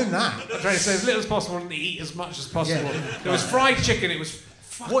I'd possible. have known that. I tried to say as little as possible and eat as much as possible. Yeah. There was fried chicken. It was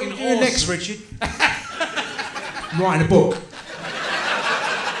fucking What are you doing awesome. next, Richard? Writing a book.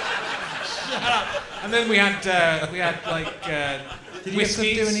 And then we had like Did you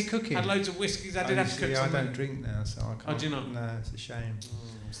whiskies. have to do any cooking? Had loads of whiskies. I did have to cook I some. don't drink now, so I can't. Oh, do you not? No, it's a shame.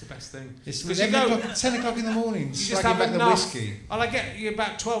 It's the best thing. It's 'Cause 10 o'clock in the morning. You just slugging have back the enough. whiskey. I get you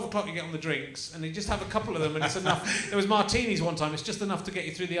about 12 o'clock. You get on the drinks, and you just have a couple of them, and it's enough. There was martinis one time. It's just enough to get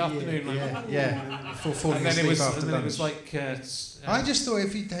you through the afternoon. Yeah. Before falling And then asleep it was, after and then lunch. it was like. I just thought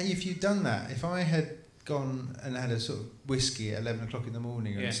if you'd done that, if I had gone and had a sort of whiskey at 11 o'clock in the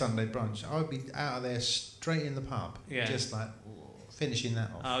morning on Yeah. Sunday brunch, I would be out of there straight in the pub, Yeah. just like finishing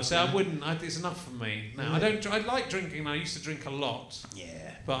that off. Oh, so I wouldn't. It's enough for me. No, I don't. I like drinking. I used to drink a lot. Yeah.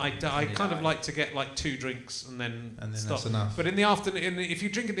 But I kind of like to get like 2 drinks and then stop. That's enough. But in the afternoon, if you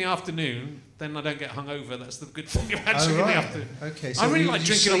drink in the afternoon, then I don't get hungover. That's the good thing about Oh, drinking in the right. afternoon. Okay, so I really you like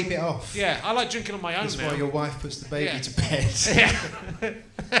just drinking sleep it off. Yeah, I like drinking on my own That's now. why your wife puts the baby Yeah. to bed. Yeah.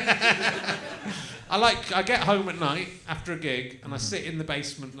 I get home at night after a gig and I sit in the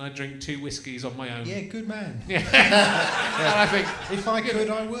basement and I drink 2 whiskies on my own. Yeah, good man. Yeah. And I think, If I could,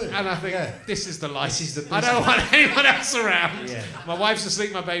 I would. and I think, Yeah. this is the life. This is the I don't business. want anyone else around. Yeah. My wife's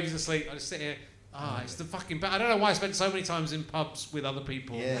asleep, my baby's asleep. I just sit here. It's the fucking best. I don't know why I spent so many times in pubs with other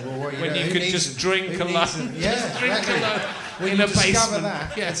people. Yeah, well, what, When know, you who could needs just them? drink Who alone. needs them? Yeah, Just drink exactly. alone When in you a discover basement.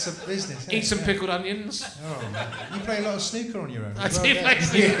 that, Yeah. it's a business. Eat some yeah. pickled onions. Oh, man. You play a lot of snooker on your own. I as well, do don't play you?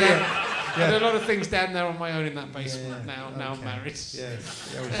 snooker. I Yeah. do a lot of things down there on my own in that basement. Yeah, Now I'm okay. married. Yeah,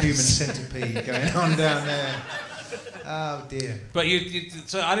 the old human centipede going on down there. Oh dear. But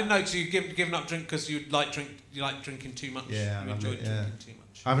so I didn't know. So you given up drink because you like drinking too much. Yeah, I you love enjoyed it, yeah. drinking too much.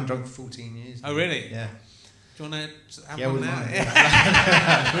 I haven't drunk for 14 years. Oh really? Yeah. Do you want to have Yeah, one wouldn't now? mind.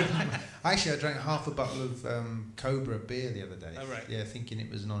 Yeah. Actually, I drank half a bottle of Cobra beer the other day. Oh, right. Yeah, thinking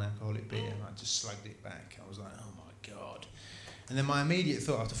it was non-alcoholic beer, and I just slugged it back. I was like, oh my god. And then my immediate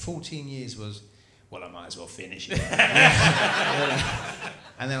thought after 14 years was, well, I might as well finish it.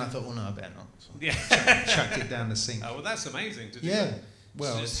 And then I thought, well, no, I better not. So Yeah. chucked it down the sink. Oh well, that's amazing. To do Yeah. that.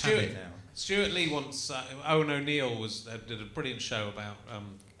 Well, So it's Stuart- habit now. Stuart Lee once, Owen O'Neill did a brilliant show about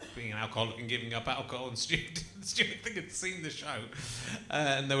being an alcoholic and giving up alcohol, and Stuart think had seen the show,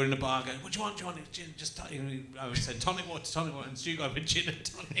 and they were in a bar going, "What do you want? Do you want gin? Just Owen said tonic water, and Stu got a gin and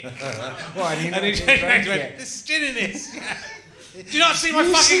tonic." What, and And he didn't turned around drink and went, yet? "There's gin in this." Yeah. Do you not see my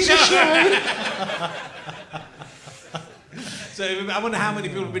You fucking see the show? So I wonder how many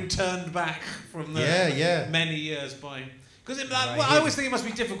people have been turned back from the Yeah. many years by. Because Right, I always think it must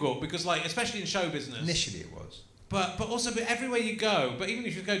be difficult because, like, especially in show business. Initially it was. But also, everywhere you go. But even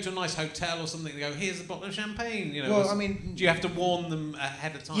if you go to a nice hotel or something, they go, "Here's a bottle of champagne." You know. Well, I mean, do you have to warn them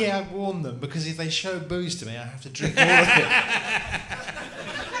ahead of time? yeah, I warned them because if they show booze to me, I have to drink all of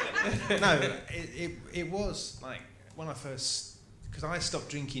it. No, it was like when I first, because I stopped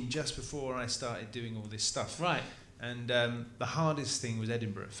drinking just before I started doing all this stuff. Right. And the hardest thing was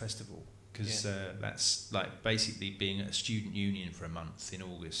Edinburgh Festival because that's like basically being at a student union for a month in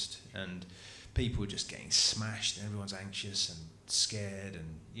August, and people are just getting smashed, and everyone's anxious and scared,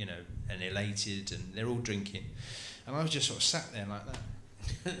 and and elated, and they're all drinking, and I was just sort of sat there like that,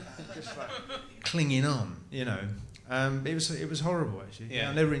 just like clinging on, It was horrible actually. Yeah.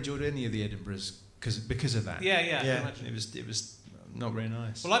 I never enjoyed any of the Edinburghs because of that. Yeah. I can imagine. It was not very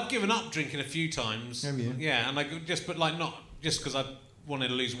nice. Well, I've given up drinking a few times. Have you? Yeah, and not just because I wanted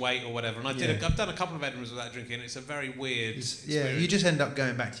to lose weight or whatever. And I've done a couple of Edinburghs without drinking. And it's a very weird. You just end up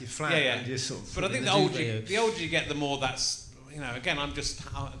going back to your flat. Yeah. And just sort of But I think in the older you get, the more that's. Again, I'm just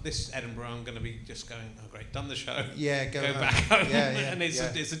this Edinburgh. I'm going to be just going. Oh, great, done the show. Yeah, go home. back home. Yeah, and it's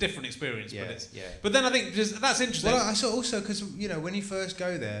a different experience. Yeah, but it's. yeah. But then I think that's interesting. Well, I saw also because when you first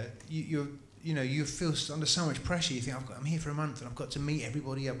go there, you feel under so much pressure. You think I'm here for a month and I've got to meet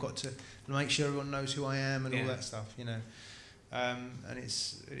everybody. I've got to make sure everyone knows who I am and all that stuff. And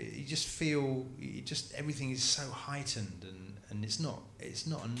you just feel everything is so heightened, and it's not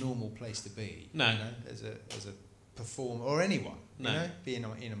a normal place to be. No. You know, as a performer or anyone. No. You know,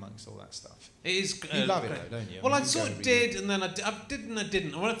 being in amongst all that stuff. It is. You love it great. though, don't you? Well, I mean, sort of did, and then I did and I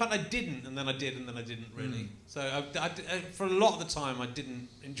didn't. Well, in fact, I didn't, and then I did, and then I didn't really. So for a lot of the time, I didn't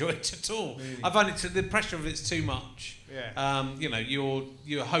enjoy it at all. Really? I find the pressure of it's too much. Yeah. You know,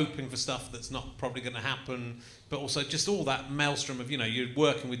 you're hoping for stuff that's not probably going to happen, but also just all that maelstrom of, you know, you're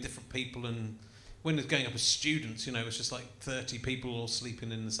working with different people, and when it's going up as students, you know, it's just like 30 people all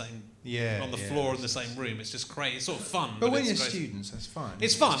sleeping in the same on the floor in the same room. It's just crazy. It's sort of fun. But when it's you're crazy. students, that's fine.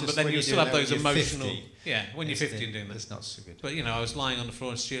 It's fun, but then you still have those emotional. 50, yeah, when you're 50 and doing that. That's not so good. But you know, I was lying on the floor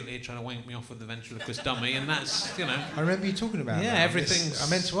and Stuart Lee trying to wank me off with the ventriloquist dummy, and that's, you know. I remember you talking about that. Everything's. I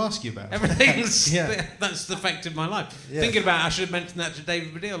meant to ask you about everything's. Yeah. That's affected my life. Yeah. Thinking about, I should have mentioned that to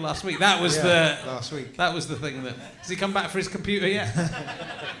David Baddiel last week. That was last week. That was the thing that. Has he come back for his computer yet?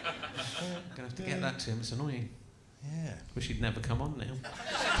 Gonna have to get that to him. It's annoying. Yeah. Wish he'd never come on now.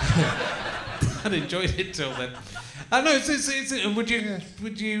 I'd enjoyed it till then. No, and would you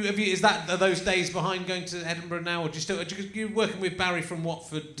are those days behind going to Edinburgh now, or do you still you're working with Barry from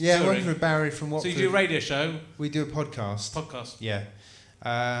Watford? Yeah, touring? working with Barry from Watford. So you do a radio show. We do a podcast. Yeah.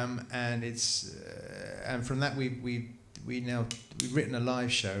 And it's and from that we've written a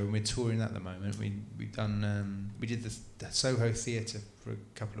live show, and we're touring that at the moment. We did the Soho Theatre for a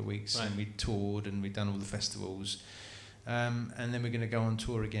couple of weeks, right. And we toured, and we've done all the festivals. And then we're going to go on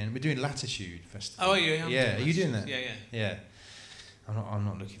tour again. We're doing Latitude Festival. Oh, are you? Yeah, are you doing that? Yeah. I'm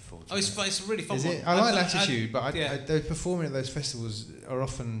not looking forward to it. It's a really fun Is one. it? I like Latitude, but yeah. those performing at those festivals are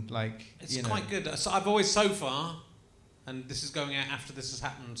often like... It's quite good. So I've always, so far, and this is going out after this has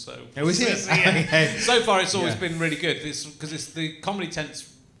happened, so... Oh, is it? Yeah. So far, it's always been really good, because it's the comedy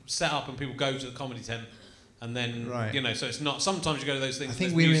tent's set up and people go to the comedy tent, and then, right. You know, so it's not... Sometimes you go to those things... I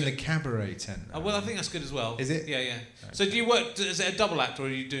think we were in the cabaret tent. Oh, well, I think that's good as well. Is it? Yeah. Okay. So do you work... Is it a double act, or are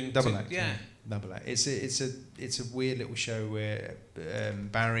you doing... Double act. Yeah. Double act. It's a weird little show where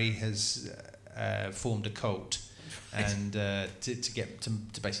Barry has formed a cult, and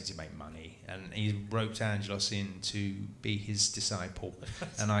to basically make money, and he roped Angelos in to be his disciple,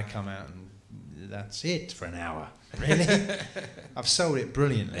 and I come out and that's it for an hour. Really? I've sold it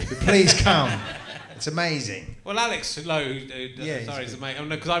brilliantly, but please come. It's amazing. Well, Alex Lowe, he's amazing. Oh,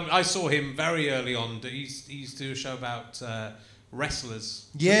 no, because I saw him very early on. He used to do a show about wrestlers.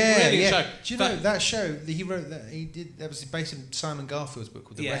 Yeah. Show. Do you know that show? He wrote that. He did. That was based on Simon Garfield's book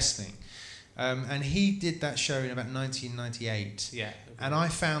called The Wrestling, and he did that show in about 1998. Yeah. And I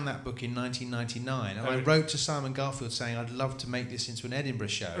found that book in 1999, and I wrote to Simon Garfield saying I'd love to make this into an Edinburgh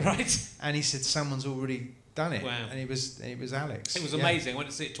show. Right. And he said someone's already done it. Wow. And it was Alex. It was amazing. I went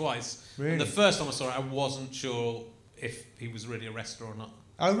to see it twice. Really? And the first time I saw it, I wasn't sure if he was really a wrestler or not.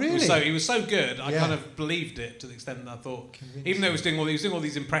 Oh, really? He was so good. I kind of believed it to the extent that I thought, even though he was doing all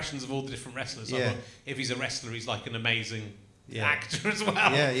these impressions of all the different wrestlers. I thought, if he's a wrestler, he's like an amazing actor as well.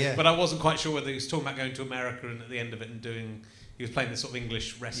 Yeah. But I wasn't quite sure whether he was talking about going to America and at the end of it and doing. He was playing this sort of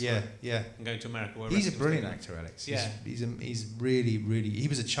English wrestler. Yeah. And going to America. Where he's a brilliant actor, Alex. Yeah. He's really, really. He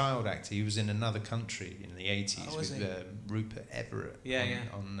was a child actor. He was in Another Country in the 80s with Rupert Everett.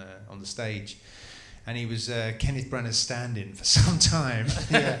 On the stage. And he was Kenneth Branagh's stand-in for some time.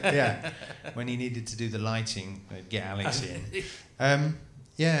 When he needed to do the lighting, get Alex in. And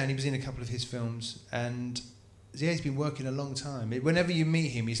he was in a couple of his films. And he's been working a long time. Whenever you meet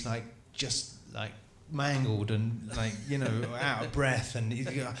him, he's like just like mangled and like out of breath. And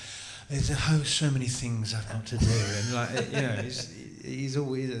there's so many things I've got to do. And he's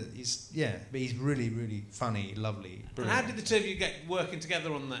but he's really, really funny, lovely, brilliant. How did the two of you get working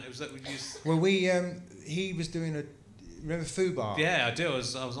together on that? Was that Well, he was doing remember Fubar? Yeah, I do. I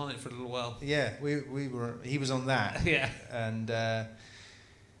was on it for a little while. Yeah, we were. He was on that. Yeah.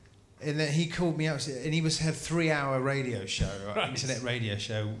 And then he called me up, and he had a 3-hour radio show, internet radio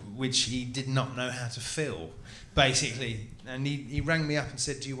show, which he did not know how to fill, basically. And he rang me up and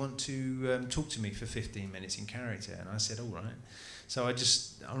said, "Do you want to talk to me for 15 minutes in character?" And I said, "All right." So I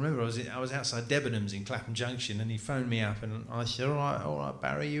remember I was outside Debenhams in Clapham Junction, and he phoned me up, and I said, all right,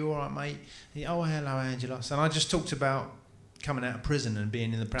 Barry, you all right, mate?" "Oh, hello, Angelos." And I just talked about coming out of prison and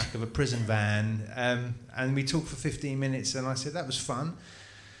being in the back of a prison van, and we talked for 15 minutes, and I said, "That was fun.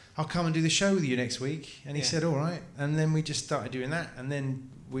 I'll come and do the show with you next week." And he said, "All right." And then we just started doing that, and then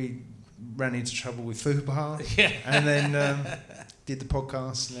we ran into trouble with Fubar, and then did the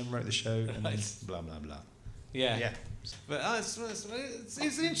podcast, and then wrote the show, and then blah, blah, blah. Yeah. But it's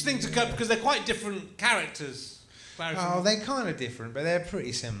interesting to go, because they're quite different characters. Barry Oh, from... they're kind of different, but they're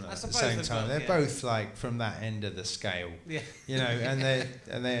pretty similar I at the suppose same they've time. got- They're yeah. both like from that end of the scale, Yeah. you know, and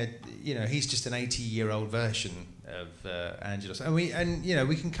they're you know, he's just an 80-year-old version of Angelos, and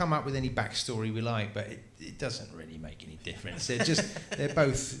we can come up with any backstory we like, but it doesn't really make any difference. They're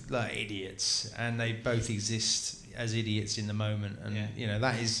both like idiots, and they both exist as idiots in the moment, and you know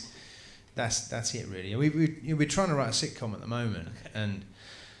that's it really. We're trying to write a sitcom at the moment, and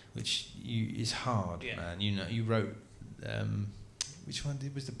which is hard, man. You know, you wrote which one?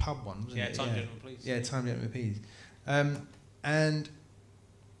 It was the pub one, wasn't it? Time Gentlemen Please. Yeah, Time Gentlemen Please. And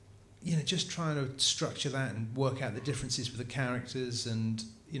you know, just trying to structure that and work out the differences with the characters, and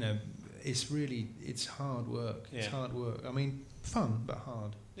you know, it's hard work. It's hard work. I mean, fun but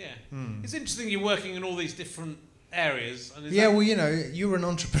hard. Yeah. It's interesting you're working in all these different areas. And Well, you know, you're an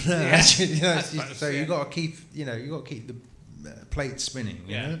entrepreneur, actually, you know, I suppose, so you got to keep the plate spinning,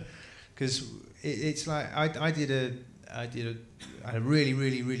 you know, because it's like I had a really,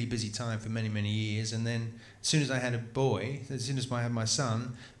 really, really busy time for many, many years, and then as soon as I had a boy, as soon as I had my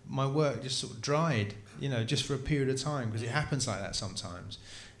son, my work just sort of dried, you know, just for a period of time, because it happens like that sometimes.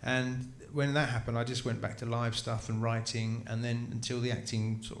 And when that happened, I just went back to live stuff and writing, and then until the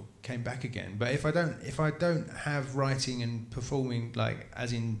acting sort of came back again. But if I don't have writing and performing, like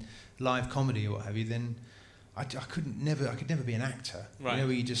as in live comedy or what have you, then I could never be an actor. Right. You know,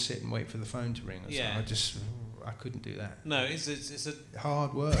 where you just sit and wait for the phone to ring or something. I couldn't do that. No, it's a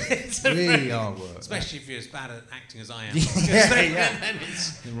hard work. it's really hard work. Especially if you're as bad at acting as I am. Yeah.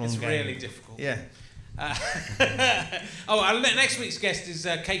 It's really difficult. Yeah. Next week's guest is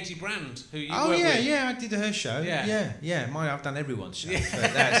Katie Brand, who you work with. I did her show. Yeah. I've done everyone's show.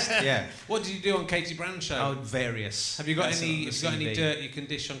 But that's, What did you do on Katie Brand's show? Oh, various. Have you got That's any? on the Have you got any CV. dirt you can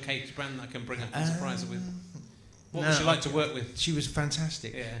dish on Katie Brand that I can bring up and surprise her with? What would she like to work with? She was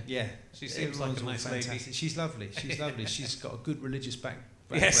fantastic. Yeah. She seems like a nice lady. She's lovely. She's lovely. She's got a good religious background.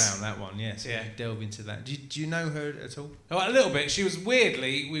 Yes. That one. Yes. Yeah. Delve into that. Do you know her at all? Oh, a little bit. She was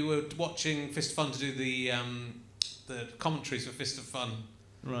weirdly. We were watching Fist of Fun to do the commentaries for Fist of Fun.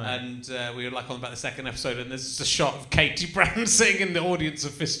 Right. And we were like on about the second episode, and there's just a shot of Katie Brand sitting in the audience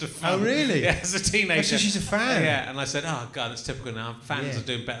of Fist of Fun. Oh, really? Yeah, as a teenager. So she's a fan. Yeah, and I said, "Oh God, that's typical now. Fans are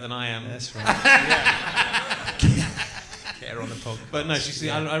doing better than I am." That's right. Get her on the podcast. But no,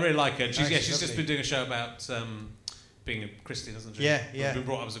 I really like her. She's She's just lovely. been doing a show about being a Christian, hasn't she? Yeah, yeah. Been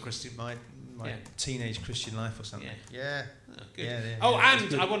brought up as a Christian. My teenage Christian life or something. Yeah. Oh, good. Yeah,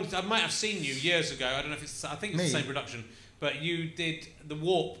 And I might have seen you years ago. I don't know if I think it's Me? the same production. But you did The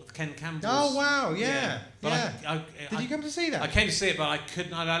Warp with Ken Campbell. Oh wow, yeah. But Did you come to see that? I came to see it, but I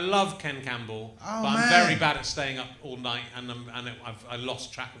couldn't. I love Ken Campbell, Oh, but I'm man. very bad at staying up all night, and I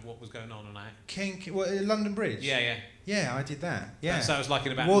lost track of what was going on, and London Bridge? yeah. Yeah, I did that. Yeah. So I was like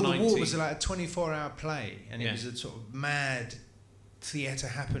in about The 90. War was like a 24-hour play, and it Yeah. was a sort of mad theatre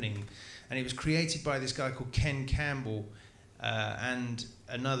happening, and it was created by this guy called Ken Campbell and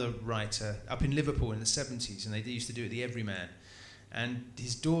another writer up in Liverpool in the 70s, and they used to do it at the Everyman. And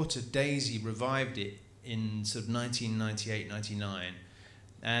his daughter Daisy revived it in sort of 1998, 99,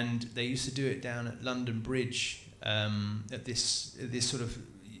 and they used to do it down at London Bridge at this sort of,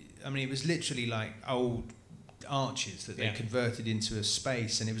 I mean, it was literally like old arches that they converted into a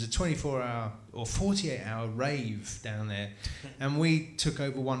space, and it was a 24-hour or 48-hour rave down there, and we took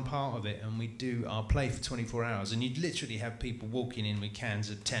over one part of it, and we'd do our play for 24 hours, and you'd literally have people walking in with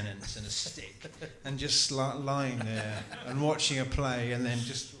cans of Tennants and a stick and just lying there and watching a play, and then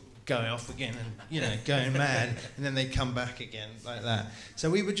just going off again and, you know, going mad, and then they'd come back again like that. So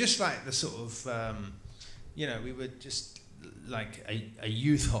we were just like the sort of we were just like a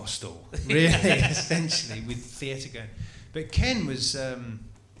youth hostel, really, essentially, with theatre going. But Ken was a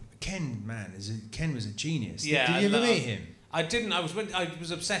genius. Yeah, Did you ever meet him? I didn't. I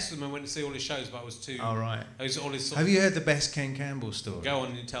was obsessed with him and went to see all his shows, but I was too. Oh, right. I was all his. Have you heard the best Ken Campbell story? Go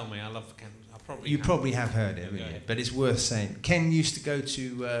on and tell me. I love Ken. You probably have heard it, haven't you? But it's worth saying. Ken used to go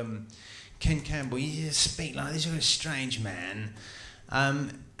to Ken Campbell. He used to speak like this. You're a strange man.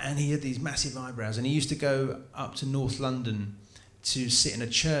 And he had these massive eyebrows, and he used to go up to North London to sit in a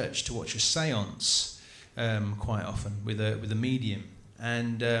church to watch a séance quite often with a medium.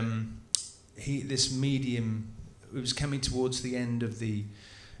 And this medium, it was coming towards the end of the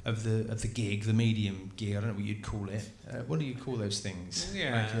gig, the medium gig. I don't know what you'd call it. What do you call those things?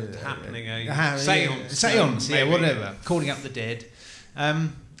 Yeah, happening a séance. Séance, yeah, whatever. Calling up the dead.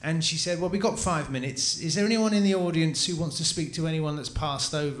 And she said, well, we've got 5 minutes. Is there anyone in the audience who wants to speak to anyone that's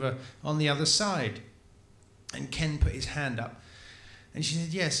passed over on the other side? And Ken put his hand up. And she said,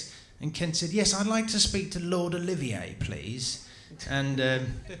 yes. And Ken said, yes, I'd like to speak to Lord Olivier, please. And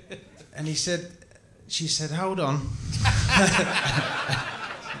he said, she said, hold on.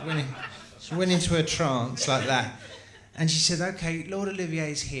 She went into a trance like that. And she said, OK, Lord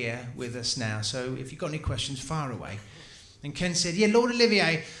Olivier's here with us now, so if you've got any questions, fire away. And Ken said, yeah, Lord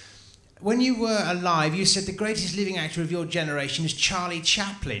Olivier, when you were alive, you said the greatest living actor of your generation is Charlie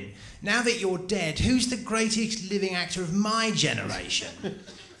Chaplin. Now that you're dead, who's the greatest living actor of my generation?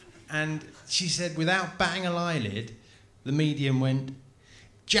 And she said, without batting an eyelid, the medium went,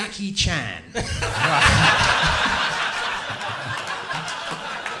 Jackie Chan.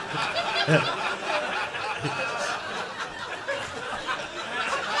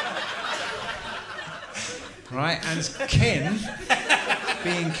 Right, and Ken,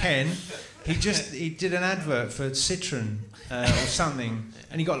 being Ken, he did an advert for Citroen or something,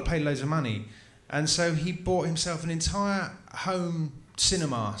 and he got paid loads of money, and so he bought himself an entire home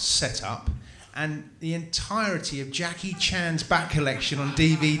cinema setup and the entirety of Jackie Chan's back collection on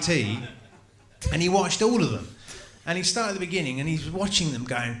DVD, and he watched all of them, and he started at the beginning, and he's watching them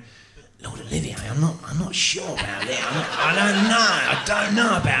going, Lord Olivier, I'm not sure about this. I don't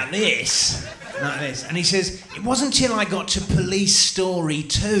know about this. Like this. And he says, it wasn't till I got to Police Story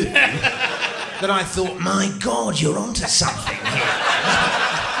 2 that I thought, my God, you're onto something here.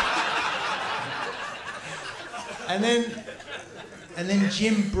 and then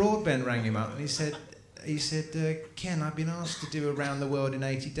Jim Broadbent rang him up and he said, Ken, I've been asked to do Around the World in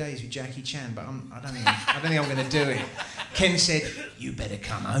 80 Days with Jackie Chan, but I don't think I'm going to do it. Ken said, you better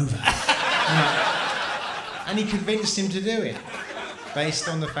come over. And he convinced him to do it, based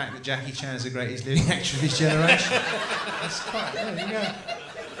on the fact that Jackie Chan is the greatest living actor of his generation. That's quite, there you go.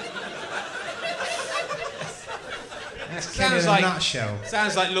 That's Ken in a nutshell.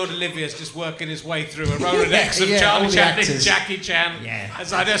 Sounds like Lord Olivier's just working his way through a Rolodex of Charlie Chaplin, Jackie Chan. Yeah.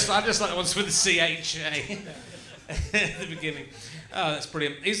 As I just like the ones with the CHA at the beginning. Oh, that's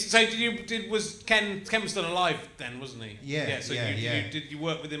brilliant. Was Ken was still alive then, wasn't he? Yeah. Did you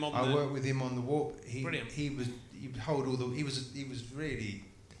work with him on I worked with him on the walk. Brilliant. He would hold all the. He was really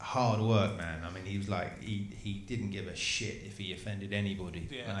hard work, man. I mean, he was like he didn't give a shit if he offended anybody.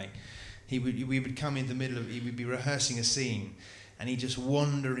 Yeah. Like we would come in the middle of. He would be rehearsing a scene, and he'd just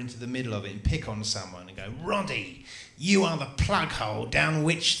wander into the middle of it and pick on someone and go, Roddy, you are the plug hole down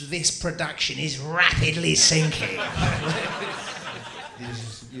which this production is rapidly sinking.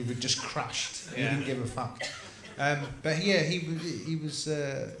 You were just crushed. Yeah. He didn't give a fuck. But yeah, he was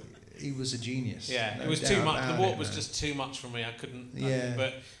a genius. Yeah, no it was doubt too much. about The walk it, was man. just too much for me. I couldn't. Yeah.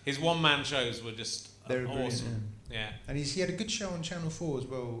 But his one-man shows were just They were brilliant, awesome. Yeah. And he had a good show on Channel 4 as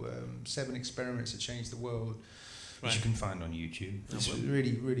well, 7 Experiments That Changed the World, which Right. you can find on YouTube. It's well.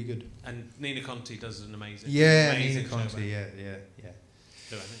 really, really good. And Nina Conti does an amazing. Yeah, amazing Nina show, Conti, man. yeah.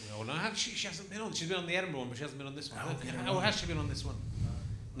 So I think we all know. She hasn't been on. She's been on the Edinburgh one, but she hasn't been on this one. Oh, Has she been on this one?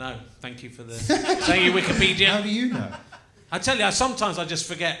 No. Thank you for the. Thank you, Wikipedia. How do you know? I tell you, sometimes I just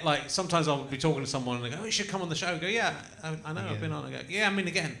forget. Like sometimes I'll be talking to someone and they go, "Oh, you should come on the show." I go, "Yeah, I know, I've been on." I go, "Yeah, I'm in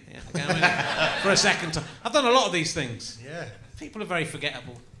again." Yeah, okay, I'm in for a second time. I've done a lot of these things. Yeah. People are very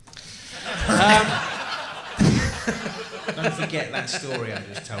forgettable. Don't forget that story I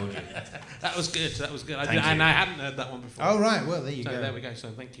just told you. That was good. That was good. Thank you. And I hadn't heard that one before. Oh, right. Well, there you So go. there we go. So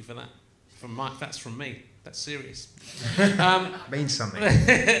thank you for that. That's from me. That's serious. Means something.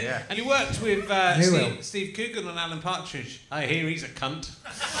 Yeah. And you worked with Who else? Steve Coogan and Alan Partridge. I hear he's a cunt.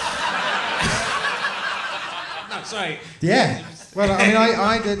 No, sorry. Yeah. Well, I mean,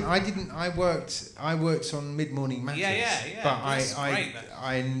 I didn't. I worked on Mid Morning Matters. Yeah. But That's great,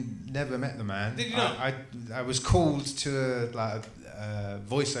 I never met the man. Did you not? I was called to a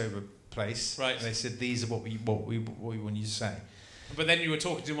voiceover place. Right. And they said these are what we want you to say. But then you were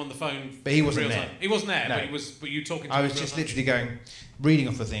talking to him on the phone. But he wasn't real there. time. He wasn't there. No. But you talking to I him was real just time? literally going, reading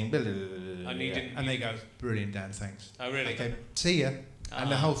off the thing. Blah, blah, blah, blah, And you didn't- and they go, brilliant, Dan, thanks. Oh, really? Okay, see ya. And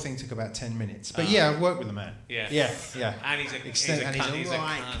the Ah. whole thing took about 10 minutes. But yeah, I worked with the man. Yeah. Yeah. And he's a And cunt. he's a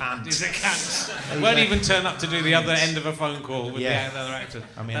right cunt. He's a cunt. Won't even turn up to do the other end of a phone call with Yeah. the other actor.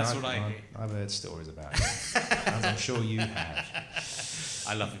 I mean, That's what I hear. I've heard stories about it, as I'm sure you have.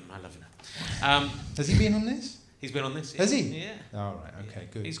 I love him. Has he been on this? He's been on this. Has he? Yeah. All right. Okay.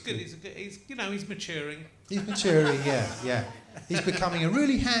 Good. He's good. He's maturing. He's maturing. Yeah. He's becoming a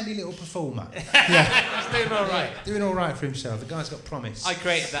really handy little performer. Yeah. He's doing all right. Doing all right for himself. The guy's got promise. I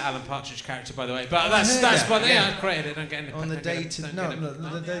created that Alan Partridge character, by the way. But I heard that's that, by the way, yeah. I created it. Don't get any on the day to don't no, get it.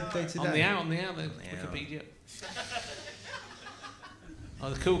 no, the day to On day. the out, the Wikipedia. Oh,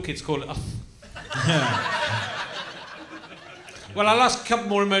 the cool kids call it. Well, I'll ask a couple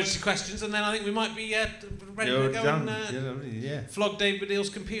more emergency questions, and then I think we might be ready You're to go done. and Yeah. flog David Hill's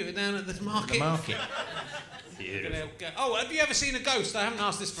computer down at the market. The market. Beautiful. Oh, have you ever seen a ghost? I haven't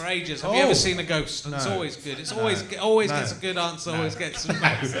asked this for ages. Have you ever seen a ghost? No. It's always good. It's No. always No. gets a good answer. No. Always gets an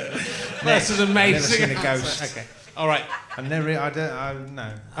amazing. That's an amazing. I've never seen a answer. ghost. Okay. All right. I never. No. I'll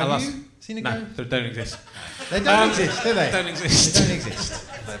Have ask- you seen a No, ghost? they don't exist. They don't exist, do they? They don't exist. They don't exist.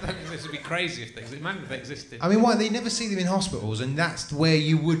 They don't exist. It'd be crazy if they existed. Imagine if they existed. I mean, why they never see them in hospitals, and that's where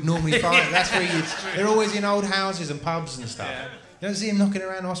you would normally find. That's where they're always in old houses and pubs and stuff. Yeah. You don't see them knocking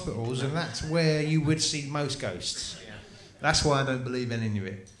around hospitals, and that's where you would see most ghosts. Yeah. That's why I don't believe in any of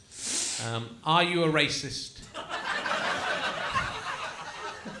it. Are you a racist?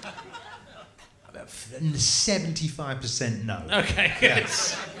 About 75% no. Okay.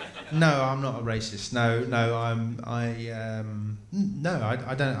 Yes. No, I'm not a racist. No, I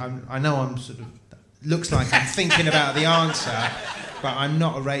don't. I know I'm sort of. Looks like I'm thinking about the answer, but I'm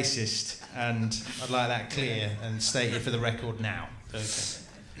not a racist, and I'd like that clear and stated for the record now. Okay.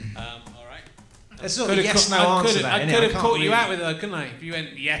 All right. It's sort of a yes/no answer. I could have caught you out with it, though, couldn't I? If you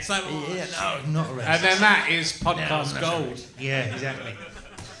went yes, I was. Yeah, no, not a racist. And then that is podcast No, gold. Yeah, exactly.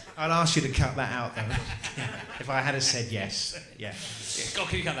 I'd ask you to cut that out, though. If I had said yes. Yeah. Yeah, God,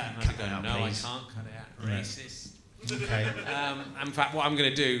 can you cut that? Cut that out, no, please. I can't cut it out. No. Racist. Okay. In fact, what I'm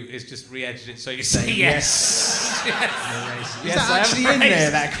going to do is just re-edit it so you say yes. Yes. Is that actually in there,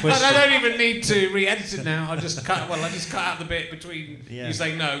 that question? I don't even need to re-edit it now. I just cut out the bit between you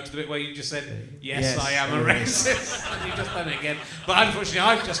saying no to the bit where you just said yes, I am a racist, and you've just done it again. But unfortunately,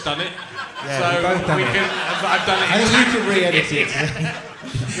 I've just done it. Yeah, so we've both done it. I've done it. I think you can re-edit it.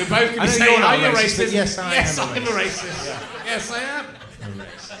 We're both going I to know say, you're not are you a racist, racist? but yes, I am a I'm a racist. Yes, I am.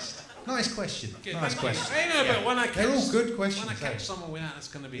 Nice question. Good. Nice question. I know, but when I catch, They're all good questions. when I catch though. someone with that, it's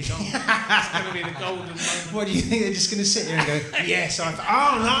going to be gold. It's going to be the golden moment. What do you think? They're just going to sit here and go, yes, oh no.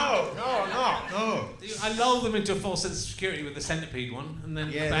 I lull them into a false sense of security with the centipede one, and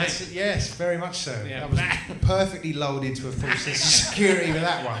then Yeah, bang. that's it. Yes, very much so. Yeah, That was bang. perfectly lulled into a false sense of security with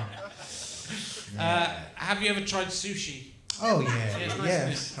that one. Have you ever tried sushi? Oh yeah, it's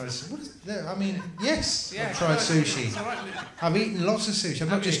nice, yes. I mean, yes. Yeah, I've tried it's sushi. all right, isn't it? I've eaten lots of sushi. I've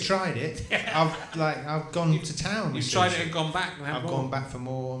not Have just you? tried it. I've gone to town with You've tried sushi. it and gone back. And had I've more. gone back for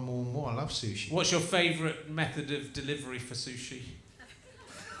more and more and more. I love sushi. What's your favourite method of delivery for sushi?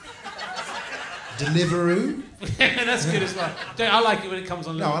 Deliveroo? That's good as well. I like it when it comes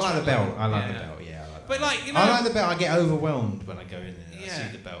on. No, I little like the tray. belt. I like Yeah. the belt. Yeah, I like. But like you know, I like the belt. I get overwhelmed when I go in there. I Yeah.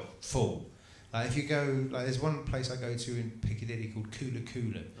 see the belt full. Like if you go, like there's one place I go to in Piccadilly called Kula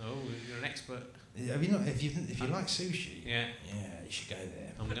Kula. oh, you're an expert. Have you not? If you like sushi, Yeah. you should go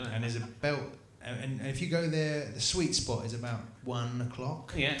there. I'm gonna. And there's a belt, and if you go there, the sweet spot is about 1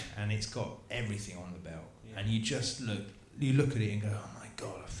 o'clock. Yeah. And it's got everything on the belt, Yeah. and you just look at it and go, oh my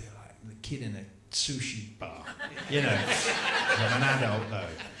god, I feel like the kid in a sushi bar. You know, I'm an adult though.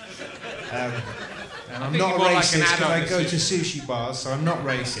 And I'm think not you're more like racist an because adult I than go to sushi. sushi bars, so I'm not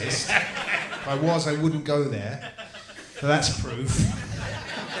racist. If I was, I wouldn't go there. So that's proof.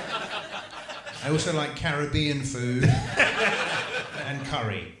 I also like Caribbean food and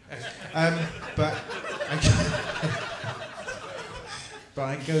curry. But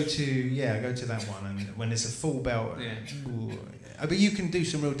I go to that one, and when it's a full belt, Yeah. ooh, but you can do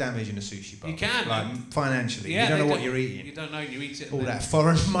some real damage in a sushi bar. You can. like financially. Yeah, you don't they know what do. you're eating. You don't know. You eat it. All and then- that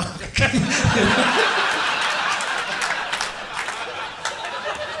foreign muck.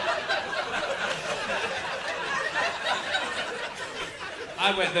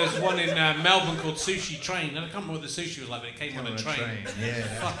 I went. There was one in Melbourne called Sushi Train. And I can't remember what the sushi was like, but it came on a train. Yeah.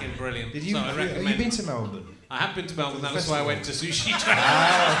 Fucking brilliant. Did you? So I Have recommend. you been to Melbourne? I have been to Melbourne. For the That's why I festival? went to Sushi Train.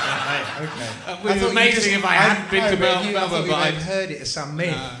 Ah, okay. It would be amazing if I hadn't been to Melbourne, but I've I'd heard it as some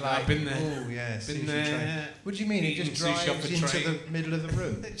myth. No, I've been there. Oh yeah, Been sushi there. train. What do you mean? It Eaten just sushi drives off a into train. the middle of the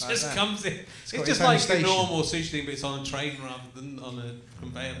room. It like just that? comes in. got It's its just own like station. a normal sushi thing, but it's on a train rather than on a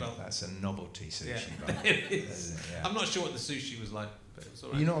conveyor belt. That's a novelty sushi. Yeah. bar. It is. Yeah. I'm not sure what the sushi was like, but it was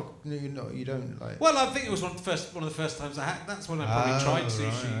alright. You don't like. Well, I think it was one of the first times I had. That's when I probably tried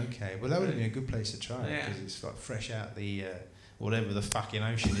sushi. Right, okay. Well, that would have been a good place to try it Yeah. because it's like fresh out the whatever the fucking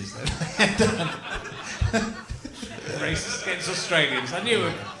ocean is there. Racist against Australians. I knew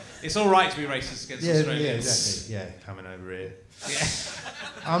it. It's all right to be racist against Yeah, Australians. exactly. Yeah, coming over here. Yeah.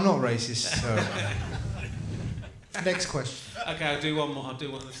 I'm not racist, so. Next question. Okay, I'll do one more.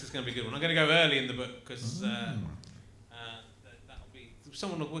 This is going to be a good one. I'm going to go early in the book because that'll be.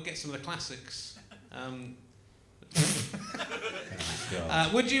 We'll get some of the classics.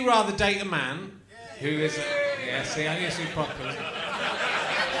 Would you rather date a man who is I need to be popular.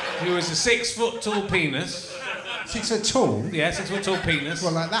 Who is a 6 foot tall penis? 6 foot tall. Yeah, 6 foot tall penis.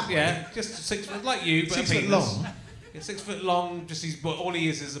 Well, like that one? Yeah, just 6 foot like you, but 6 a foot penis. long. He's 6 foot long, just all he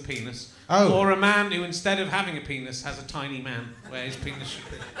is a penis. Oh. Or a man who, instead of having a penis, has a tiny man where his penis should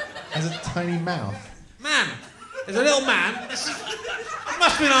be. Has a tiny mouth. Man. There's a little man. You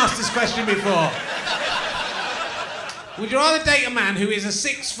must have been asked this question before. Would you rather date a man who is a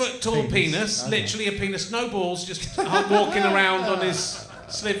 6 foot tall penis, Okay. literally a penis, no balls, just walking around on his,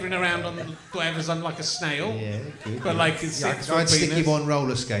 slithering around on whatever's on like a snail, Yeah, good. but like his 6 foot I'd penis. stick him on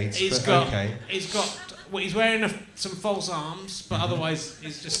roller skates, He's but got, okay. well, he's wearing some false arms, but otherwise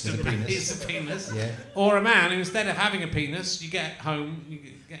he's just He's a penis. He's a penis. Yeah. Or a man who, instead of having a penis, you get home, you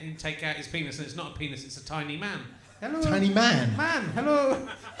take out his penis, and it's not a penis, it's a tiny man. Hello. Tiny man. Man, hello.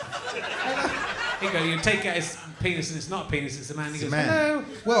 Hello. You take out his penis and it's not a penis, it's a man. He It's a goes, man. hello.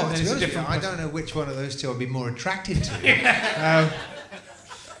 Well, And then to be it's a honest with you, different I person. don't know which one of those two I'd be more attracted to.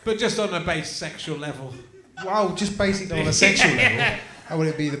 But just on a base sexual level. Well, just basically on a sexual level, how would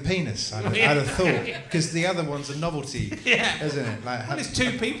it be the penis? I'd have thought. Because the other one's a novelty, Yeah. isn't it? Like, Well, it's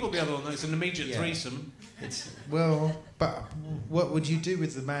two people, the other one, though. It's an immediate Yeah. threesome. well, but what would you do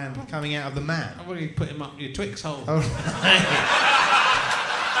with the man coming out of the man? I've already put him up your Twix hole. Oh,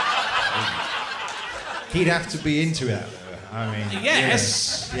 he'd have to be into it, though. I mean,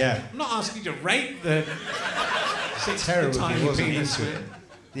 Yes. Yeah. I'm not asking you to rate the Terrible if tiny he wasn't penis. into it.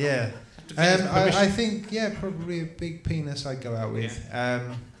 Yeah. to get his permission. I think, yeah, probably a big penis I'd go out with.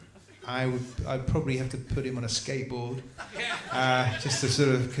 I'd probably have to put him on a skateboard, just to sort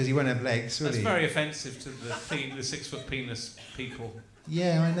of, because he won't have legs, will That's he? very offensive to the 6 foot penis people.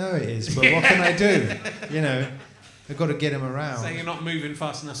 Yeah, I know it is, but what can I do? You know, I've got to get him around. Saying you're not moving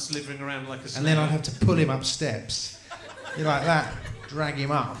fast enough, slithering around like a snail. And then I'd have to pull him up steps. You like that, drag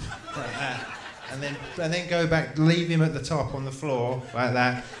him up, like that. And then go back, leave him at the top on the floor, like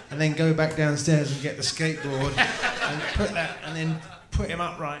that, and then go back downstairs and get the skateboard and then put him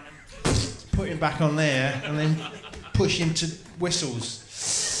upright, put him back on there, and then push him to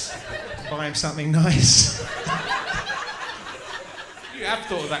Whistles. Buy him something nice. You have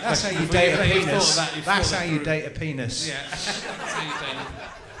thought of that That's how question you before. date a You've penis. thought of that, you've That's thought how that you through. date a penis. Yeah, that's how you date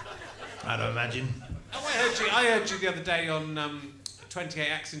it. I'd imagine. Oh, I heard you the other day on 28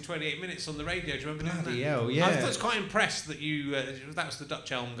 Acts in 28 Minutes on the radio. Do you remember doing Bloody that? hell, yeah. I was quite impressed that you... that was the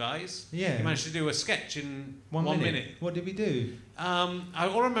Dutch Elm guys. Yeah. You managed to do a sketch in 1 minute. minute. What did we do? I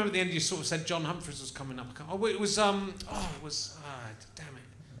all remember at the end you sort of said John Humphries was coming up. Damn it.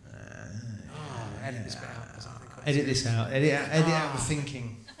 Edit this bit out. 'cause I think I- Edit this out. Edit out the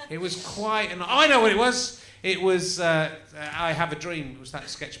thinking. It was quite an... I know what it was. It was I Have a Dream. It was that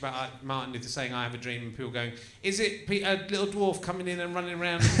sketch about Martin Luther saying I have a dream and people going, is it a little dwarf coming in and running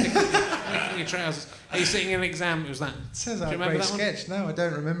around licking your trousers? Are you sitting in an exam? It was that. Sounds Do like you a remember great that one? sketch. No, I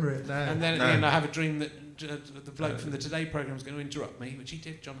don't remember it. No. And then at No. the end I have a dream that the bloke from the Today programme was going to interrupt me, which he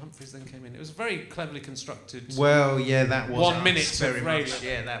did. John Humphries then came in. It was a very cleverly constructed... Well, yeah, that was 1 us, minute very of much. radio.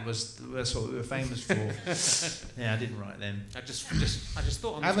 Yeah, that's what we were famous for. Yeah, I didn't write them. I just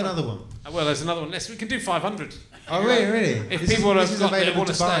thought on Have the spot. another one. Well, there's another one. We can do 500. Oh, really? If This people is, have this is got that available want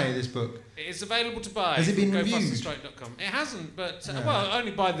to to buy stay. this book. It's available to buy. Has it been Go reviewed? fasterstrike.com. It hasn't, but No. well,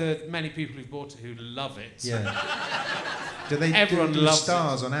 only by the many people who've bought it who love it. Yeah. Do they Everyone do loves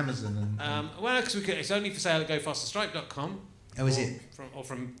stars on Amazon? And, Well, because it's only for sale at gofasterstrike.com. oh, is it?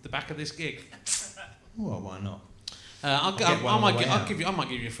 From the back of this gig. Well, why not? I get one on the way out. I might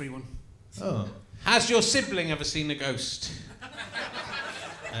give you a free one. Oh. Has your sibling ever seen a ghost?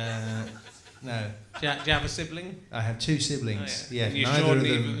 No. Do you have a sibling? I have two siblings. Oh, yeah. Yeah, And you're neither sure of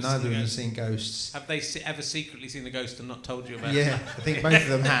neither them of them neither of them seen have seen ghosts. Have they ever secretly seen a ghost and not told you about it? Yeah, I think both of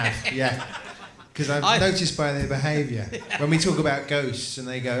them have. Yeah. Because I've noticed by their behaviour, when we talk about ghosts and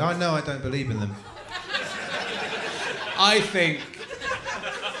they go, "Oh no, I don't believe in them." I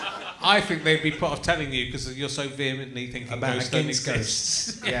think they'd be put off telling you because you're so vehemently thinking About ghosts don't against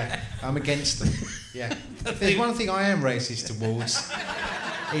exist. ghosts. Yeah, I'm against them. Yeah. If there's one thing I am racist towards,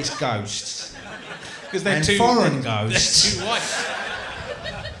 it's ghosts. Because they're And too foreign they're ghosts. too white.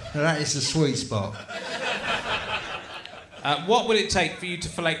 Now, that is the sweet spot. What would it take for you to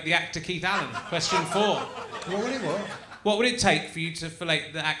fillet the actor Keith Allen? Question 4. What would it what? What would it take for you to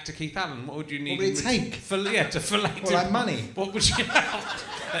fillet the actor Keith Allen? What would you need? What would it take? To fillet Well, him. like money. What would you have?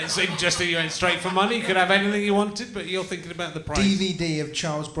 It's interesting you went straight for money. You could have anything you wanted, but you're thinking about the price. DVD of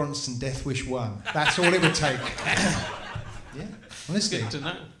Charles Bronson, Death Wish 1. That's all it would take. Yeah, honestly. Good to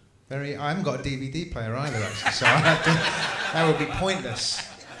know. I haven't got a DVD player either, actually, so that would be pointless.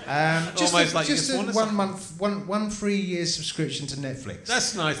 Just Almost a, like you just just a want 1 month, one free year subscription to Netflix.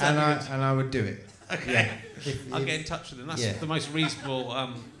 That's nice. And That'd be good. I would do it. Okay. Yeah. I'll get in touch with them. That's Yeah. the most reasonable.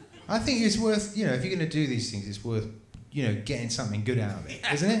 I think it's worth, if you're going to do these things, it's worth getting something good out of it,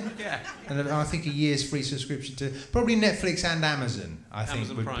 isn't it? Yeah. And I think a year's free subscription to probably Netflix and Amazon. I think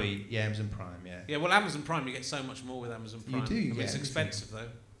Amazon would Prime. be Amazon Prime. Yeah. Yeah, well, Amazon Prime, you get so much more with Amazon Prime. You do, I mean, get it's everything. expensive, though.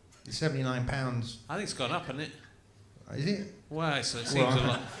 £79. I think it's gone up, hasn't it? Is it? Well, so it seems a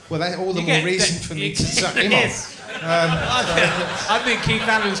lot. Well, that's all the You more get reason the- for me you- to suck him Yes. off. I think Keith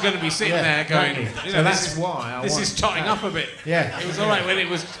Allen's going to be sitting there going, exactly. you know, So this that's is, why I this want is totting that. up a bit. Yeah. It was all right when it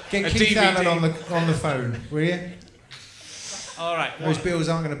was Get a Keith DVD. Allen on the phone, will you? All right. Those bills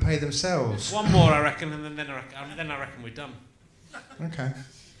aren't going to pay themselves. One more, I reckon, and then I reckon we're done. Okay.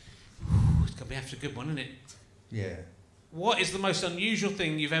 It's going to be after a good one, isn't it? Yeah. What is the most unusual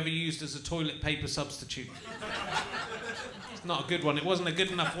thing you've ever used as a toilet paper substitute? It's not a good one. It wasn't a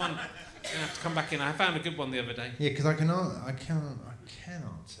good enough one. You have to come back in. I found a good one the other day. Yeah, because I can answer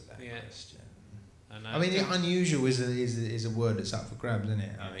that question. I I mean, unusual is a word that's up for grabs, isn't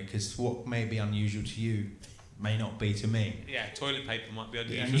it? I mean, because what may be unusual to you may not be to me. Yeah, toilet paper might be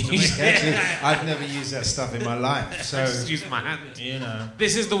Yeah, unusual to me. actually, I've never used that stuff in my life, so I just use my hand. you know.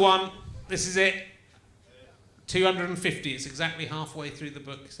 This is the one. This is it. 250. It's exactly halfway through the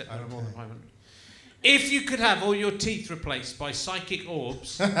book, except there are more than 500. If you could have all your teeth replaced by psychic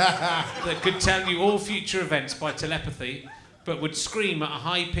orbs that could tell you all future events by telepathy, but would scream at a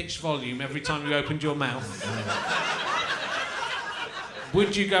high-pitched volume every time you opened your mouth,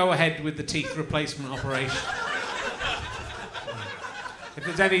 would you go ahead with the teeth replacement operation? If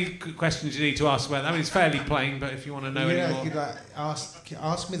there's any questions you need to ask about that, I mean, it's fairly plain, but if you want to know any more. You'd like,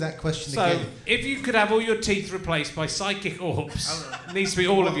 ask me that question So, again. if you could have all your teeth replaced by psychic orbs, it needs to be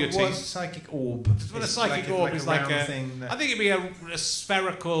all of your What's teeth. psychic orb? Well, a It's psychic orb is like round a. thing that I think it'd be a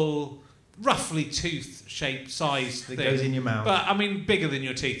spherical, roughly tooth-shaped size that thing. goes in your mouth. But I mean, bigger than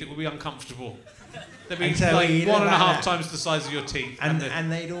your teeth. It would be uncomfortable. They'd be And so like you 1.5 like times the size of your teeth.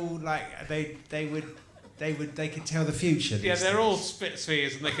 and they'd all like they could tell the future. Yeah, these they're things. all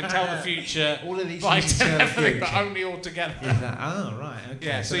spheres, and they can tell the future. All of these by things tell the telepathy, but future. only all together. Oh, right, okay.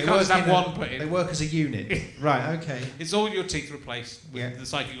 Yeah, so you they can't just work have in one put in. They work as a unit. Right, okay. It's all your teeth replaced with Yeah. the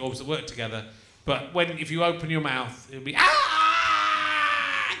psychic orbs that work together. But if you open your mouth, it'll be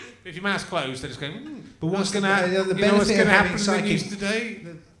ah! If your mouth's closed, they're just going. But what's going to happen? the You know what's benefit going of to having happen in the news psychic? today?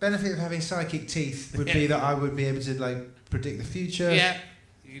 The benefit of having psychic teeth would be that I would be able to like predict the future. Yeah.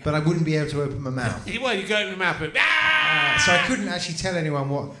 But I wouldn't be able to open my mouth. Well, you go open your mouth, but ah! So I couldn't actually tell anyone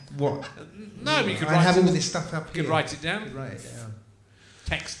what. No, but you could I write have it. all this stuff up You here. could write it I down, could write it down.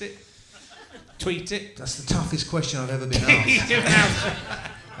 text it, tweet it. That's the toughest question I've ever been asked.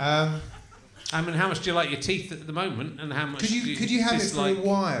 I mean, how much do you like your teeth at the moment, and how much Could do you have dislike? it for a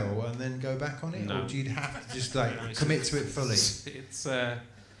while and then go back on it, No. or do you have to just like No, it's- commit to it fully? It's it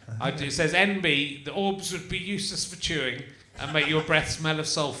says NB. The orbs would be useless for chewing and make your breath smell of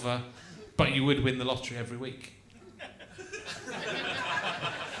sulphur, but you would win the lottery every week.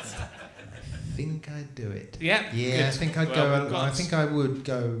 I think I'd do it. Yeah. Yeah, good. I think I'd Well, go. I think I would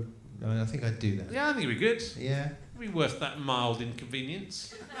go. I mean, I think I'd do that. Yeah, I think it'd be good. Yeah, It'd be worth that mild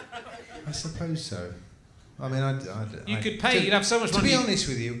inconvenience. I suppose so. I mean, You could pay. You'd have so much To money. be honest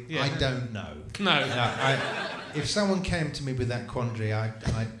with you, Yeah. I don't know. No. If someone came to me with that quandary, I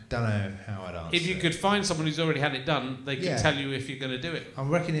don't know how I'd answer. If you could find someone who's already had it done, they can Yeah. tell you if you're going to do it. I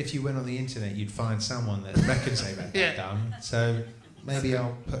reckon if you went on the internet, you'd find someone that reckons they've had Yeah. that done. So maybe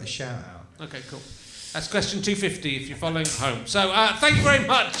I'll put a shout out. Okay, cool. That's question 250 if you're following home. So thank you very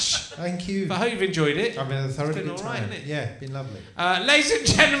much. Thank you. I hope you've enjoyed it. I've had a thoroughly been good all right, time. hasn't it? Yeah, been lovely. Ladies and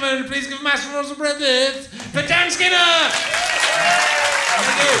gentlemen, please give a massive round of applause for Dan Skinner.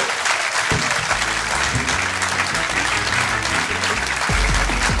 Thank you.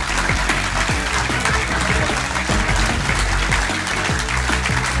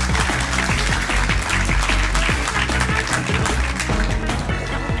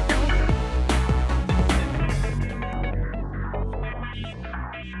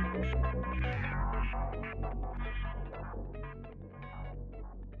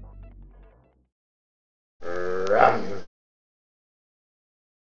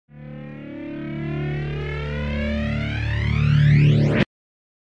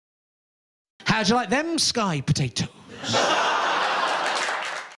 How'd you like them sky potatoes?